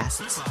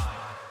podcasts.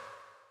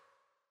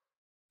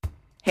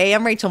 Hey,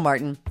 I'm Rachel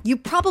Martin. You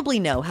probably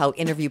know how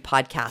interview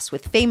podcasts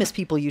with famous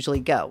people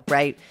usually go,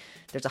 right?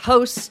 There's a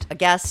host, a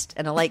guest,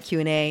 and a light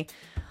Q&A.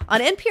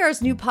 On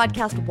NPR's new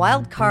podcast,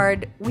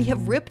 Wildcard, we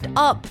have ripped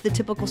up the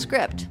typical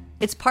script.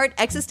 It's part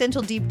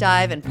existential deep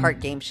dive and part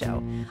game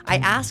show. I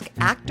ask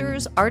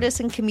actors, artists,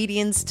 and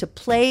comedians to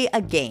play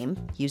a game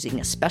using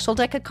a special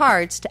deck of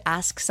cards to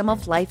ask some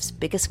of life's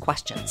biggest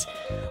questions.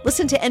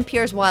 Listen to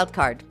NPR's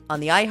Wildcard on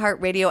the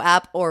iHeartRadio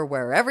app or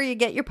wherever you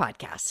get your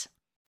podcasts.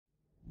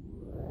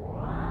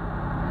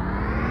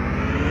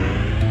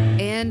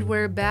 And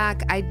we're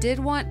back. I did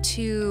want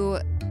to,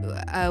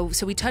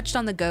 so we touched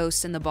on the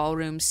ghosts in the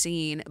ballroom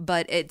scene,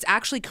 but it's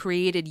actually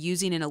created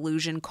using an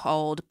illusion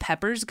called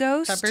Pepper's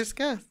Ghost. Pepper's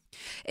Ghost.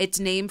 It's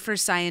named for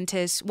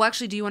scientists. Well,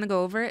 actually, do you want to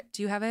go over it?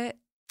 Do you have it?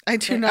 I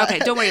do not. Okay,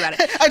 don't worry about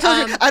it. I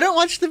told you, I don't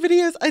watch the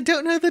videos. I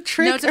don't know the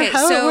trick. No, it's okay. Or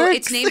how So it works.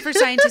 it's named for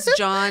scientist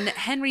John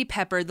Henry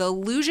Pepper. The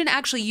illusion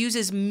actually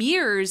uses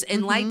mirrors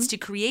and lights to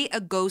create a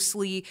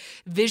ghostly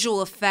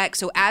visual effect.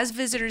 So as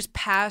visitors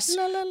pass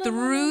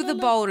through the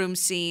ballroom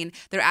scene,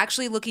 they're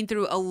actually looking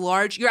through a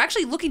large. You're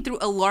actually looking through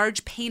a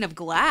large pane of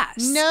glass.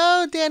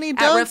 No, Danny,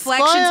 don't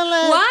reflections. spoil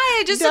it. Why?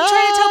 I'm trying to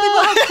tell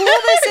people how cool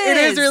this is. It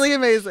is really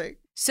amazing.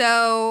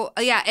 So,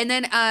 yeah, and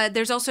then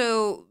there's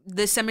also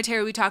the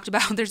cemetery we talked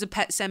about. There's a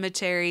pet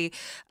cemetery.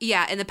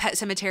 Yeah, in the pet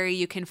cemetery,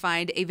 you can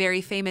find a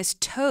very famous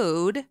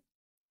toad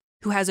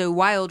who has a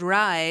wild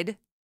ride.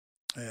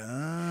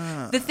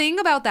 Yeah. The thing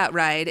about that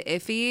ride,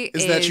 Iffy,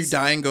 is that you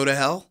die and go to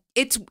hell?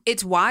 It's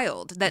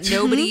wild that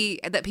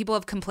that people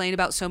have complained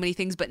about so many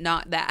things, but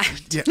not that.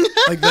 Yeah,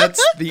 like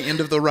that's the end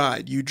of the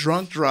ride. You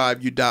drunk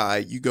drive, you die,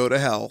 you go to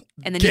hell,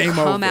 and then game you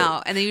come over.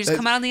 out, and then you just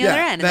come out on the other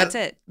end, and that's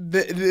it.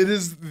 It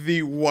is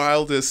the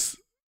wildest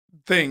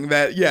thing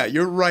that, yeah,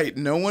 you're right.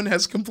 No one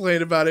has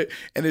complained about it,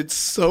 and it's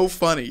so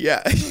funny.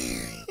 Yeah,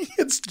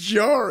 it's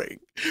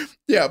jarring.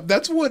 Yeah,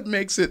 that's what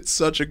makes it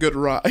such a good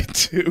ride,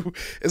 too.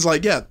 It's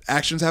like, yeah,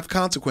 actions have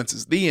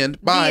consequences. The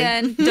end. Bye. The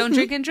end. Don't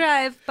drink and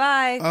drive.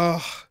 Bye.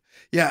 Oh.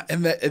 Yeah,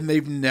 and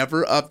they've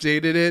never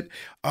updated it.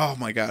 Oh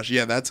my gosh,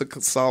 yeah, that's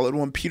a solid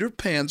one. Peter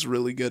Pan's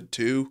really good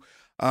too.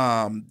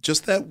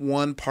 Just that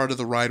one part of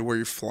the ride where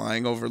you're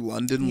flying over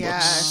London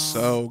looks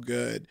so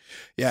good.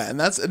 Yeah, and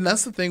that's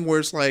the thing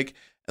where it's like,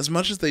 as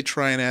much as they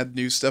try and add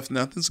new stuff,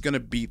 nothing's gonna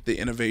beat the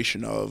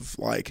innovation of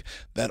like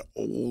that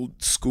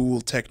old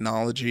school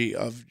technology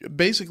of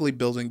basically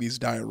building these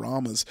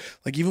dioramas.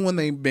 Like even when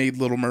they made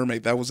Little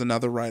Mermaid, that was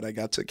another ride I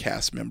got to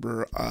cast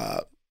member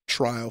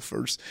trial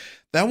first.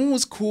 That one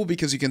was cool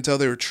because you can tell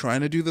they were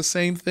trying to do the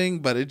same thing,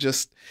 but it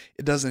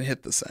doesn't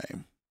hit the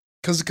same.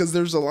 Because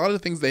there's a lot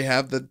of things they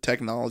have the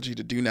technology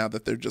to do now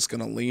that they're just going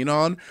to lean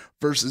on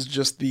versus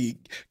just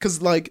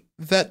because like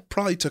that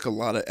probably took a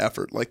lot of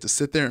effort, like to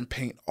sit there and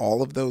paint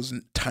all of those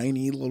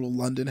tiny little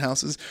London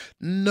houses.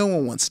 No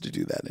one wants to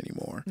do that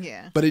anymore.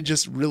 Yeah. But it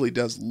just really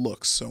does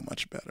look so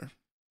much better.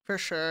 For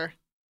sure.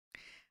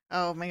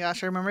 Oh my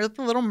gosh, I remember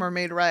the Little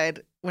Mermaid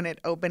ride when it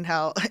opened,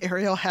 how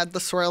Ariel had the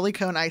swirly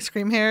cone ice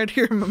cream hair.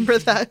 Do you remember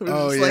that? It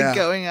was just like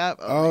going up.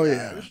 Oh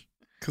yeah.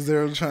 Because they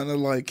were trying to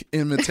like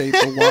imitate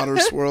the water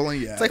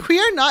swirling. Yeah. It's like, we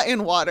are not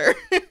in water.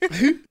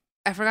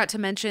 I forgot to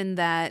mention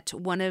that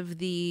one of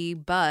the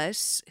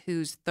bus,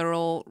 who's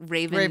Thurl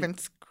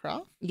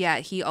Ravenscroft? Yeah,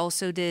 he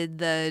also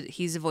did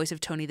he's the voice of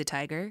Tony the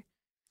Tiger.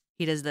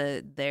 He does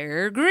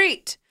they're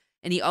great.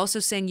 And he also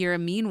sang You're a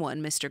Mean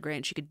One, Mr.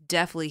 Grinch. You could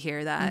definitely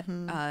hear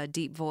that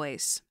deep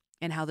voice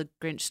and how the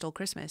Grinch stole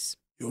Christmas.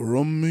 You're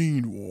a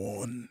mean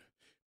one,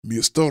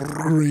 Mr.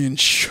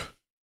 Grinch.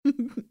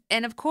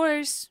 And of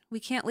course, we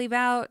can't leave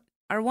out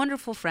our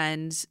wonderful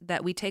friends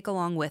that we take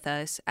along with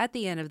us at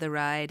the end of the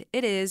ride.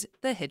 It is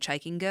the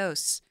Hitchhiking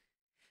Ghosts.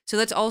 So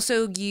that's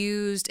also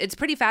used. It's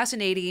pretty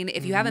fascinating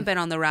if you haven't been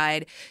on the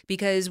ride,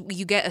 because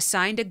you get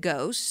assigned a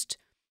ghost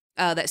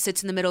that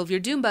sits in the middle of your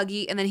dune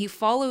buggy, and then he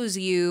follows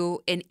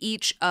you in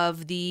each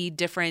of the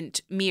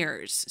different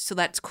mirrors. So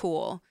that's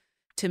cool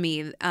to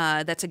me.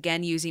 That's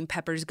again using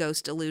Pepper's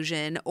ghost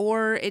illusion,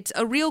 or it's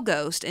a real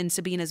ghost in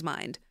Sabina's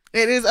mind.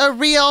 It is a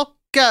real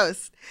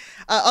ghost.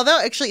 Although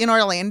actually in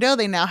Orlando,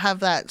 they now have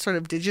that sort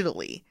of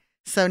digitally.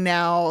 So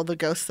now the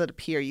ghosts that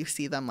appear, you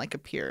see them like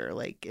appear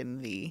like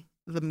in the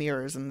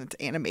mirrors, and it's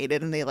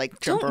animated, and they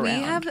like jump around. We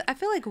have? I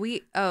feel like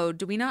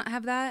do we not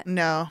have that?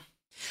 No.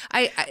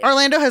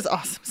 Orlando has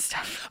awesome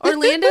stuff.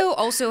 Orlando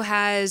also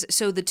has,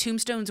 so the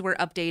tombstones were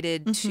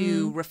updated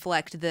to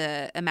reflect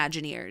the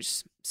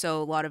Imagineers.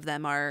 So a lot of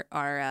them are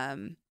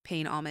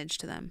paying homage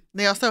to them.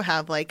 They also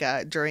have like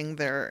during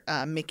their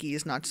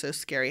Mickey's Not So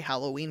Scary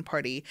Halloween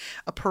party,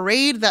 a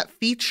parade that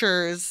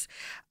features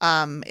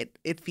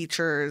it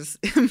features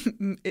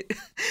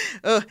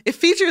it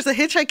features the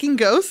hitchhiking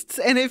ghosts,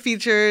 and it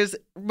features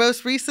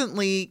most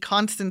recently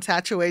Constance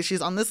Hatchaway.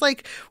 She's on this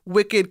like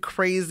wicked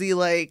crazy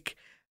like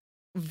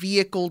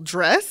vehicle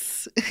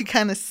dress. It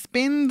kind of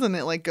spins and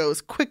it like goes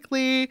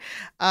quickly,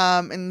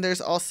 and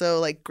there's also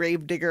like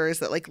grave diggers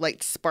that like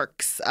light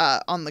sparks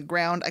on the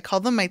ground. I call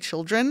them my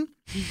children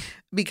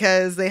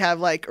because they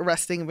have like a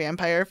resting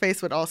vampire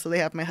face, but also they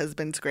have my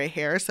husband's gray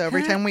hair. So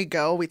every time we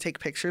go, we take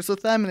pictures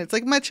with them, and it's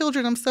like, my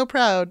children, I'm so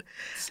proud.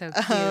 So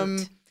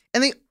cute.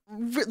 And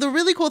the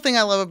really cool thing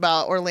I love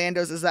about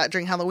Orlando's is that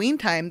during Halloween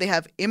time, they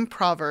have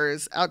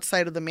improvers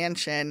outside of the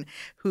mansion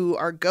who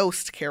are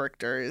ghost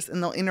characters,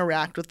 and they'll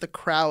interact with the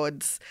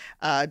crowds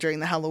during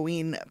the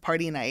Halloween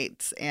party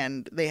nights,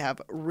 and they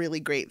have really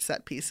great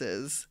set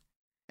pieces.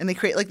 And they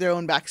create like their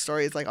own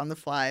backstories, like on the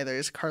fly.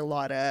 There's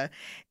Carlotta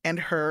and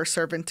her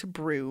servant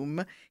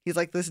Broom. He's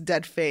like this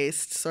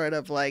dead-faced sort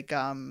of like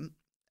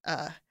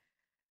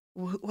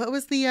what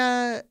was the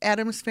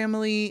Addams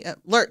Family?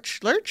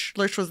 Lurch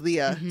was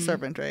the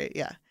servant, right?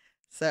 Yeah.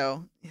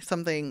 So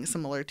something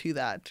similar to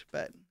that,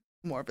 but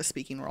more of a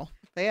speaking role.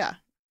 But yeah.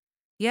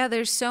 Yeah,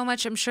 there's so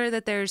much. I'm sure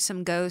that there's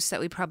some ghosts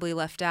that we probably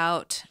left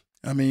out.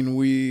 I mean,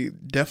 we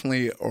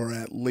definitely are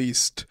at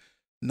least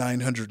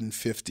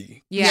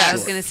 950. Yeah, I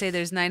was going to say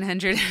there's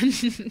 900.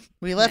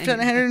 We left out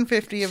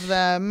 150 of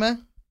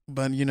them.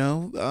 But, you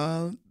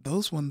know,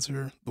 those ones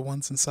are the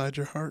ones inside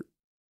your heart.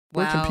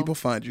 Where can people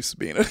find you,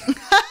 Sabina?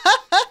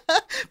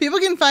 People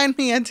can find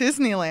me at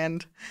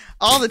Disneyland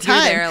all the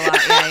time. You're there a lot.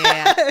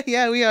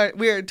 Yeah. Yeah,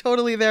 we are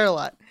totally there a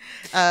lot.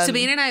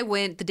 Sabina and I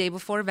went the day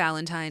before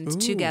Valentine's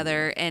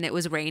together, and it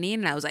was raining,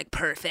 and I was like,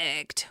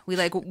 perfect. We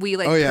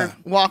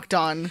walked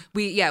on.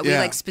 We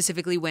like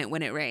specifically went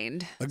when it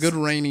rained. A good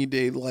rainy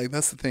day, like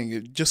that's the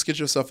thing. Just get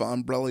yourself an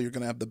umbrella. You're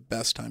gonna have the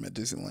best time at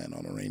Disneyland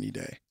on a rainy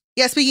day.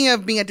 Yeah, speaking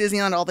of being at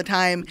Disneyland all the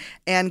time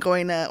and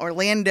going to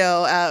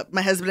Orlando,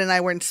 my husband and I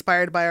were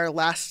inspired by our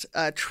last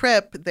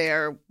trip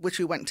there, which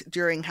we went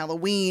during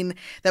Halloween,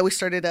 that we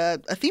started a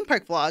theme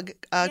park vlog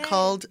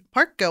called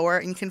Park Goer,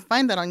 and you can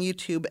find that on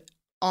YouTube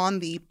on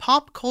the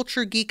Pop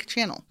Culture Geek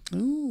channel.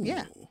 Ooh.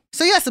 Yeah.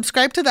 So yeah,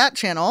 subscribe to that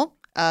channel.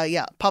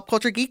 Pop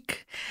Culture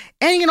Geek.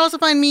 And you can also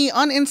find me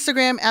on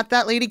Instagram at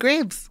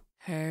 @LadyGraves.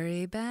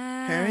 Hurry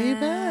back. Hurry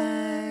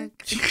back.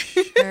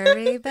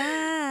 Hurry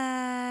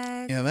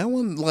back. Yeah, that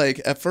one, like,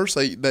 at first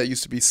that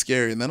used to be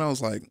scary, and then I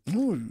was like,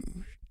 ooh,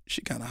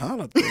 she kind of hot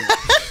up there.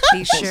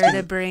 Be sure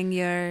to bring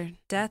your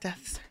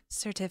death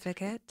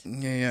certificate.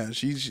 Yeah.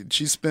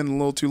 She's spent a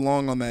little too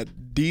long on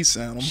that D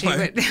sound.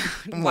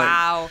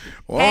 Wow.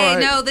 Hey,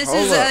 no, this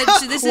is a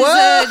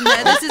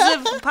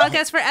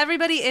podcast for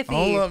everybody. Iffy.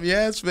 Hold up,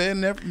 yeah, it's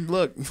been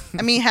look.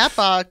 I mean,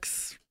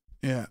 Hatbox.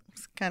 Yeah.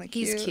 Kind of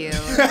cute. He's cute.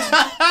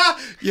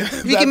 Yeah,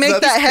 you can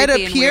make that head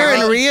appear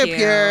and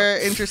reappear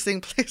interesting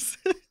places.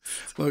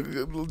 Look,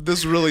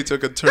 this really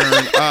took a turn.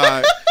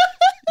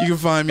 You can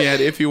find me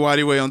at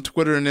IffyWhiteyWay on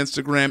Twitter and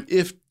Instagram.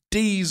 If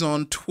D's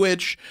on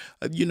Twitch.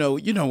 You know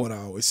what I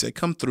always say.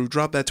 Come through,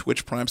 drop that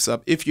Twitch Prime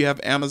sub. If you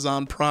have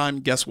Amazon Prime,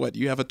 guess what?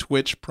 You have a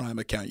Twitch Prime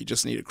account. You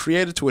just need to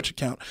create a Twitch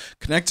account,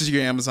 connect it to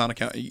your Amazon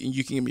account, and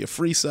you can give me a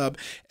free sub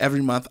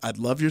every month. I'd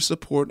love your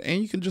support,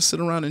 and you can just sit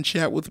around and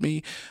chat with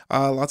me.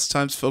 Lots of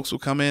times folks will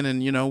come in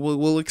and,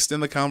 we'll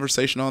extend the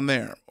conversation on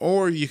there.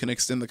 Or you can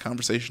extend the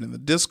conversation in the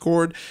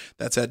Discord.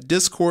 That's at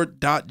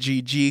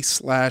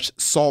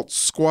discord.gg/Salt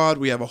Squad.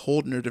 We have a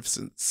whole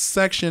Nerdificent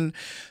section.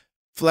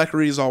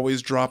 Fleckery is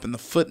always dropping the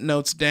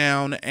footnotes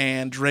down,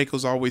 and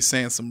Draco's always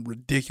saying some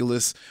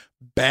ridiculous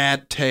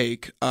bad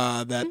take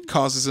that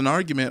causes an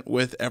argument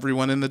with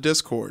everyone in the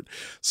Discord.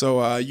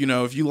 So,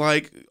 if you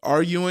like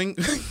arguing,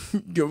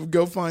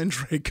 go find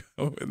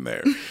Draco in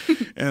there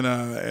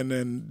and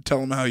then tell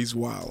him how he's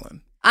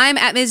wilding. I'm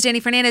at Ms. Danny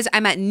Fernandez.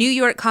 I'm at New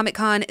York Comic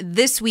Con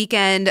this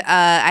weekend.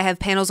 I have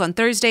panels on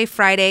Thursday,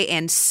 Friday,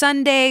 and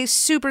Sunday.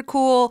 Super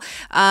cool.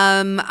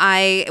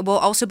 I will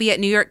also be at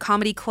New York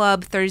Comedy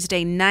Club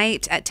Thursday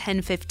night at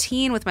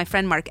 10:15 with my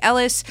friend Mark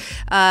Ellis.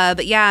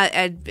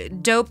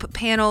 Dope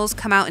panels.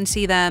 Come out and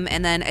see them.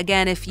 And then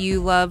again, if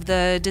you love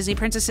the Disney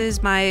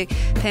princesses, my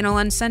panel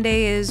on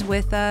Sunday is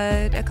with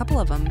a couple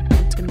of them.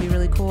 It's going to be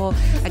really cool.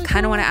 I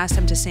kind of want to ask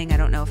them to sing. I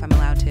don't know if I'm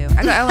allowed to.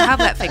 I'll have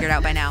that figured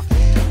out by now.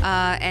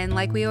 And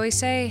like we always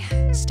say,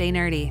 stay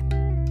nerdy.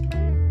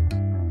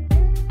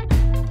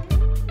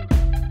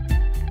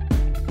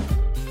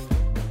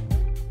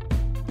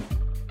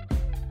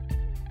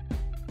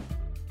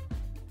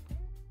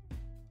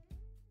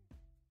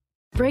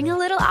 Bring a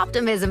little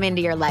optimism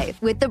into your life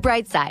with The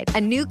Bright Side,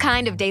 a new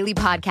kind of daily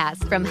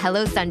podcast from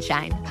Hello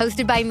Sunshine,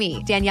 hosted by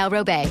me, Danielle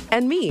Robay.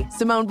 And me,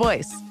 Simone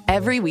Boyce.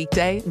 Every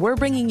weekday, we're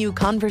bringing you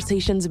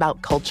conversations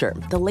about culture,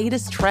 the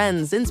latest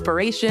trends,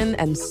 inspiration,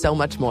 and so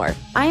much more.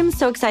 I am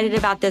so excited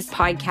about this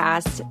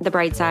podcast, The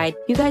Bright Side.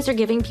 You guys are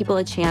giving people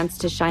a chance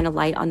to shine a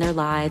light on their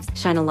lives,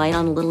 shine a light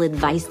on a little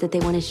advice that they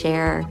want to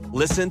share.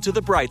 Listen to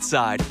The Bright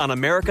Side on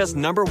America's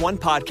 #1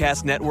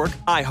 podcast network,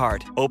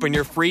 iHeart. Open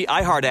your free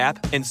iHeart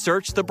app and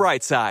search The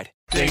Bright Side.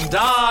 Ding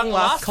dong,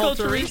 Las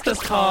Culturistas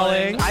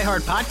calling.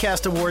 iHeart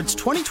Podcast Awards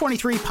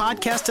 2023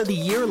 Podcast of the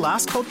Year,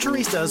 Las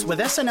Culturistas, with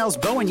SNL's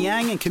Bowen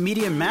Yang and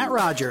comedian Matt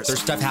Rogers. There's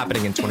stuff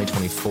happening in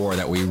 2024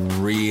 that we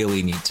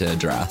really need to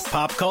address.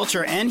 Pop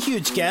culture and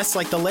huge guests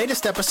like the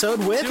latest episode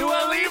with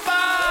Dua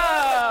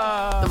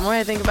Lipa! The more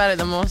I think about it,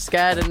 the more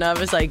scared and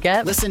nervous I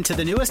get. Listen to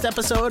the newest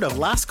episode of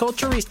Las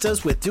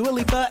Culturistas with Dua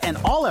Lipa and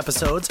all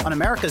episodes on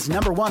America's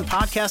 #1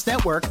 podcast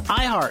network,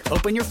 iHeart.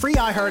 Open your free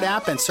iHeart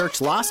app and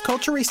search Las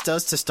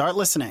Culturistas to start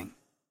listening.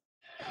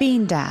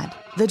 Bean Dad,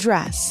 The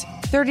Dress,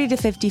 30 to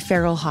 50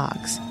 Feral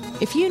Hogs.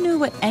 If you knew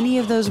what any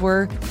of those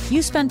were,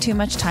 you spend too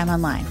much time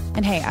online.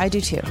 And hey, I do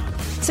too.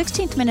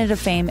 16th Minute of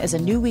Fame is a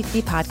new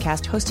weekly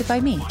podcast hosted by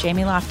me,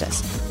 Jamie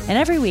Loftus. And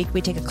every week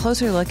we take a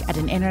closer look at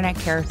an internet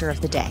character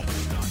of the day.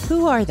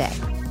 Who are they?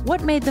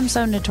 What made them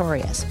so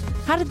notorious?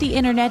 How did the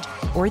internet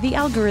or the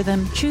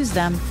algorithm choose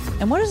them?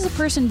 And what does a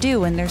person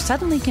do when they're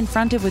suddenly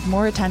confronted with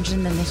more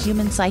attention than the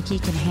human psyche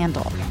can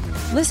handle?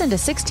 Listen to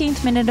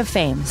 16th Minute of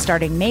Fame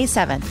starting May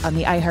 7th on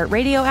the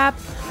iHeartRadio app,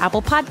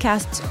 Apple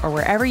Podcasts, or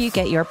wherever you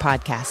get your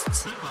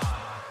podcasts.